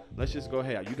table. Let's just go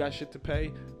ahead. You got shit to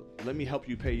pay? Let me help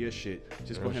you pay your shit.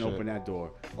 Just go ahead and open that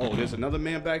door. Oh, there's another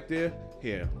man back there?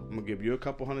 Here, I'm going to give you a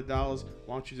couple $100.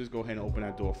 Why don't you just go ahead and open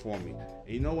that door for me?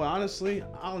 And you know what? Honestly,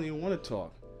 I don't even want to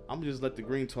talk. I'm going to just let the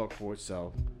green talk for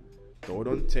itself. Throw it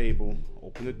on the table,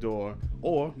 open the door,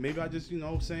 or maybe I just,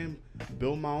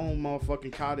 build my own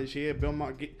motherfucking cottage here,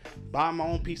 buy my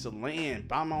own piece of land,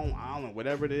 buy my own island,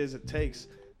 whatever it is it takes.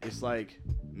 It's like,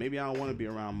 maybe I don't want to be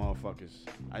around motherfuckers.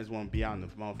 I just want to be out in the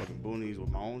motherfucking boonies with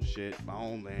my own shit, my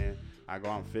own land. I go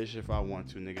out and fish if I want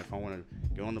to, nigga. If I want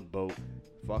to get on the boat,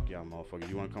 fuck y'all motherfucker.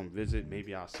 You want to come visit?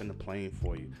 Maybe I'll send a plane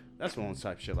for you. That's the only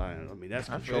type of shit I mean, that's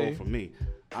control for me.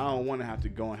 I don't want to have to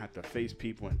go and have to face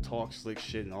people and talk slick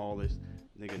shit and all this.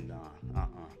 Nigga, nah.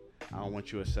 I don't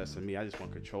want you assessing me. I just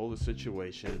want to control the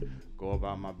situation, go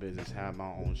about my business, have my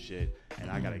own shit, and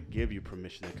I got to give you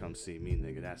permission to come see me,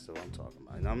 nigga. That's what I'm talking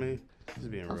about. You know what I mean?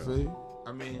 Just being real. I feel you.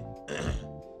 I mean,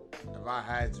 if I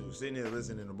had to, sitting here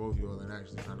listening to both of y'all and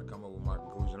actually trying to come up with my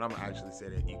conclusion, I'm going to actually say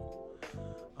they're equal.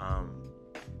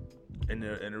 And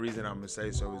the reason I'm going to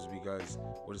say so is because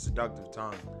with a seductive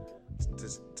tongue,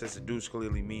 to seduce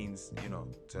clearly means,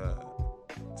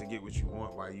 to get what you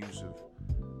want by use of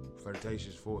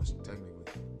flirtatious force, technically.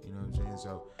 You know what I'm saying?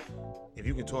 So if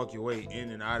you can talk your way in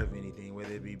and out of anything,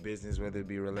 whether it be business, whether it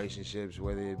be relationships,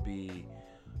 whether it be,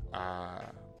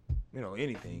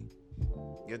 anything,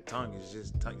 your tongue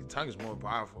is more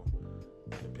powerful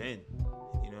than the pen.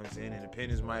 You know what I'm saying? And the pen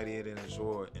is mightier than the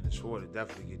sword, and the sword will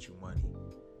definitely get you money.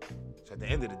 So at the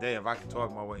end of the day, if I can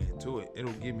talk my way into it,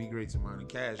 it'll give me great amount of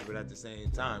cash, but at the same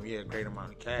time, a great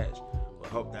amount of cash will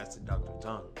help that seductive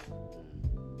tongue.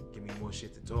 Give me more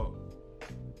shit to talk.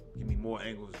 Give me more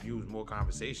angles, views, more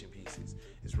conversation pieces.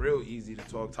 It's real easy to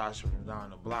talk Tasha from down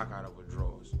the block out of her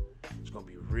drawers. It's going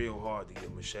to be real hard to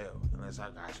get Michelle unless I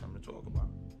got something to talk about.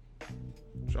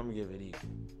 So I'm going to give it equal.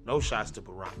 No shots to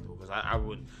Barack, though, because I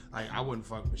wouldn't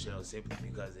fuck Michelle simply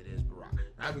because it is Barack.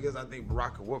 Not because I think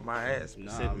Barack could whoop my ass,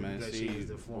 man, because she is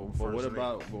the former but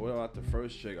first what about the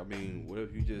first chick? I mean, what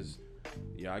if you just...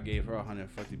 I gave her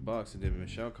 $150, and then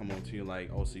Michelle come on to you like,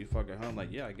 oh, so you fucking her? I'm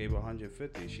like, yeah, I gave her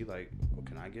 $150. She like, well,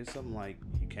 can I get something? Like,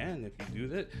 you can if you do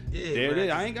that. Yeah, there it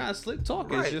is. I ain't got slick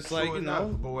talk. Right. It's just like,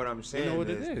 But what I'm saying, you know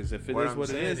what it is. If it is what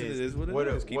it is, it is what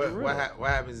it is. Keep it real. What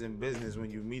happens in business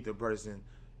when you meet the person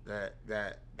that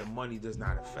the money does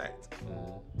not affect?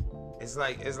 It's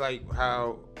like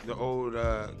how the old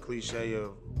cliche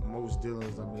of most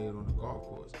dealings are made on the golf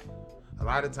course. A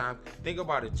lot of times, think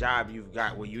about a job you've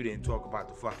got where you didn't talk about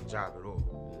the fucking job at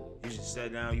all. You just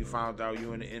sat down, you found out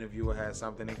you and the interviewer had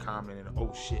something in common, and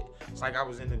oh shit. It's like I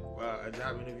was in a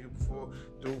job interview before.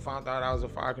 Dude found out I was a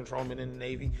fire controlman in the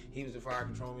Navy. He was a fire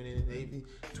controlman in the Navy.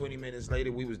 20 minutes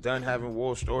later, we was done having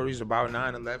war stories about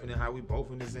 9/11 and how we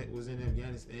both was in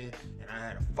Afghanistan, and I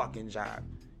had a fucking job.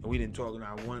 And we didn't talk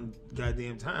not one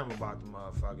goddamn time about the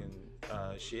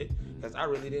motherfucking shit. Because I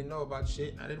really didn't know about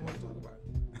shit and I didn't want to talk about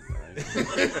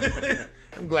it.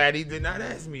 I'm glad he did not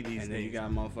ask me these things. And then you got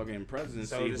a motherfucking presidency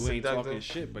So who ain't talking seductive-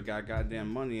 shit but got goddamn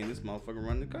money and this motherfucker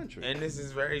run the country. And this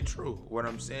is very true. What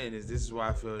I'm saying is this is why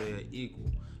I feel they're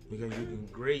equal. Because you can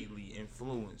greatly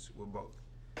influence with both.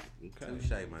 Okay. Touche,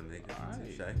 my nigga.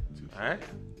 Alright. Touche. Alright?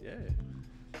 Yeah.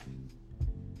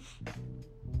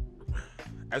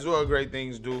 As all great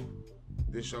things do,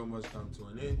 this show must come to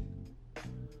an end.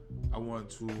 I want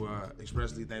to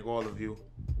expressly thank all of you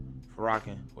for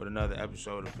rocking with another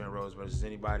episode of Penrose versus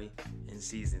Anybody in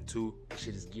season 2. This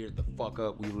shit is geared the fuck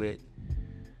up. We lit.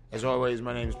 As always,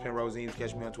 my name is Penrose Eames.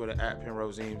 Catch me on Twitter at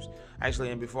Penrose Eames.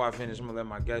 Actually, and before I finish, I'm going to let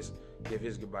my guest give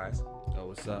his goodbyes. Oh,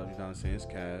 what's up? You know what I'm saying? It's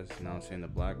Kaz. You know what I'm saying? The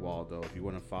Black Waldo. If you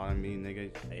want to follow me, nigga,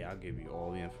 hey, I'll give you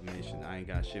all the information. I ain't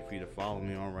got shit for you to follow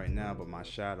me on right now, but my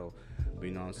shadow. But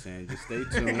you know what I'm saying? Just stay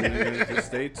tuned, nigga. Just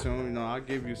stay tuned. You know, I'll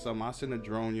give you something. I'll send a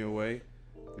drone your way.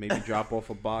 Maybe drop off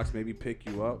a box. Maybe pick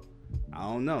you up. I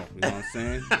don't know. You know what I'm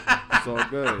saying? It's all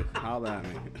good. Holla at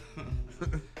me.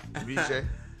 BJ.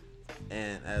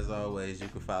 And as always, you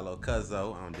can follow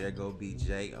Cuzzo on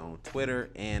DareGoBJ on Twitter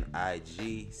and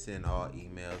IG. Send all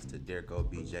emails to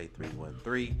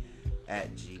DareGoBJ313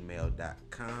 at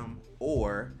gmail.com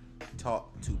or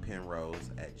talk to Penrose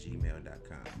at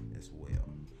gmail.com as well.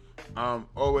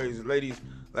 Always, ladies,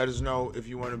 let us know if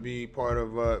you want to be part of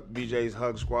BJ's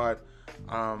Hug Squad.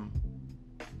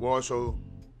 We also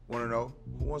want to know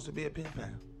who wants to be a pen pal.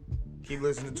 Keep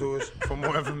listening to us for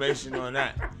more information on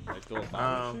that.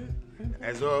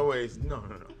 As always, no.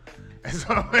 As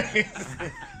always,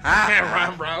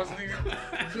 Ron Browse, nigga,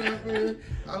 jumping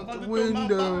out the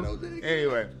window.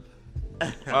 Anyway,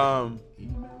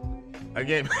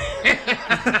 again,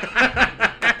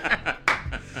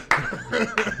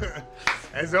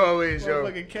 as always, yo,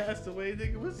 Fucking castaway,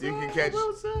 nigga. What's you up? can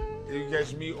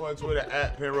catch me on Twitter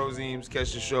at Penrose Eames.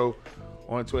 Catch the show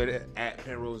on Twitter at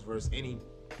Penrose vs. Any.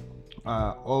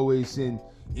 Always send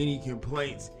any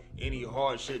complaints, any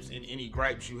hardships, and any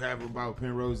gripes you have about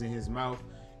Penrose in his mouth,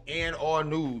 and all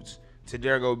nudes to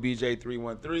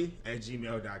DareGoBJ313 at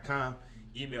gmail.com.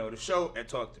 Email the show at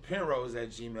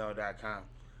talktopenrose@gmail.com.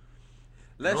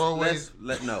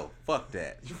 No, fuck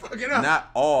that. You fucking up.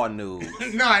 Not all news.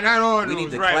 No, not all We need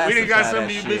news, to right? We done got classify some of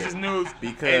that these shit business news,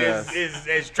 because and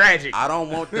it's tragic. I don't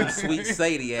want them sweet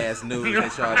Sadie ass news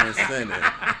that y'all been sending.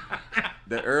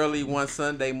 The early one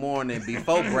Sunday morning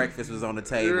before breakfast was on the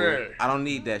table. Yeah. I don't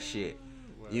need that shit.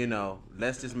 You know,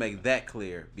 let's just make that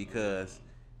clear because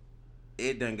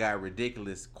it done got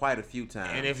ridiculous quite a few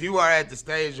times. And if you are at the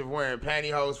stage of wearing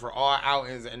pantyhose for all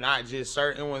outings and not just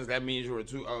certain ones, that means you are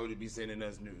too old to be sending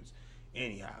us news.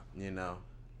 Anyhow,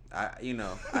 I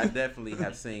definitely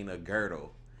have seen a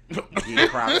girdle get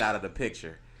cropped out of the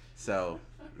picture. So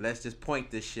let's just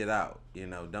point this shit out. You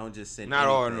know, don't just send not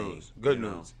all anything, news, good you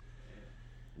know. news.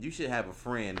 You should have a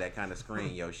friend that kind of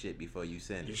screen your shit before you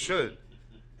send You it. should.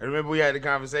 And remember, we had the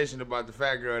conversation about the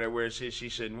fat girl that wears shit she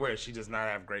shouldn't wear. She does not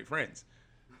have great friends.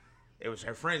 It was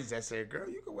her friends that said, "Girl,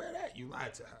 you can wear that." You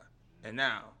lied to her. And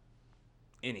now,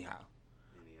 anyhow.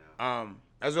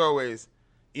 As always,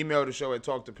 email the show at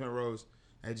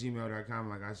talktopenrose@gmail.com,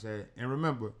 like I said. And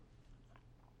remember,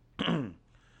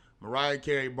 Mariah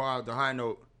Carey borrowed the high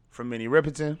note from Minnie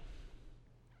Riperton.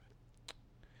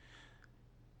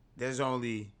 There's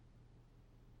only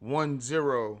 10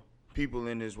 people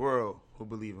in this world who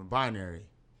believe in binary.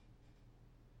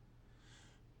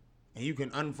 And you can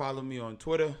unfollow me on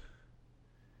Twitter.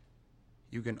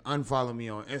 You can unfollow me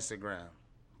on Instagram.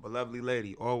 But lovely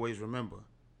lady, always remember,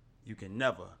 you can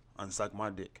never unsuck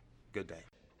my dick. Good day.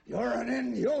 You're an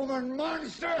inhuman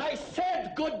monster! I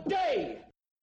said good day!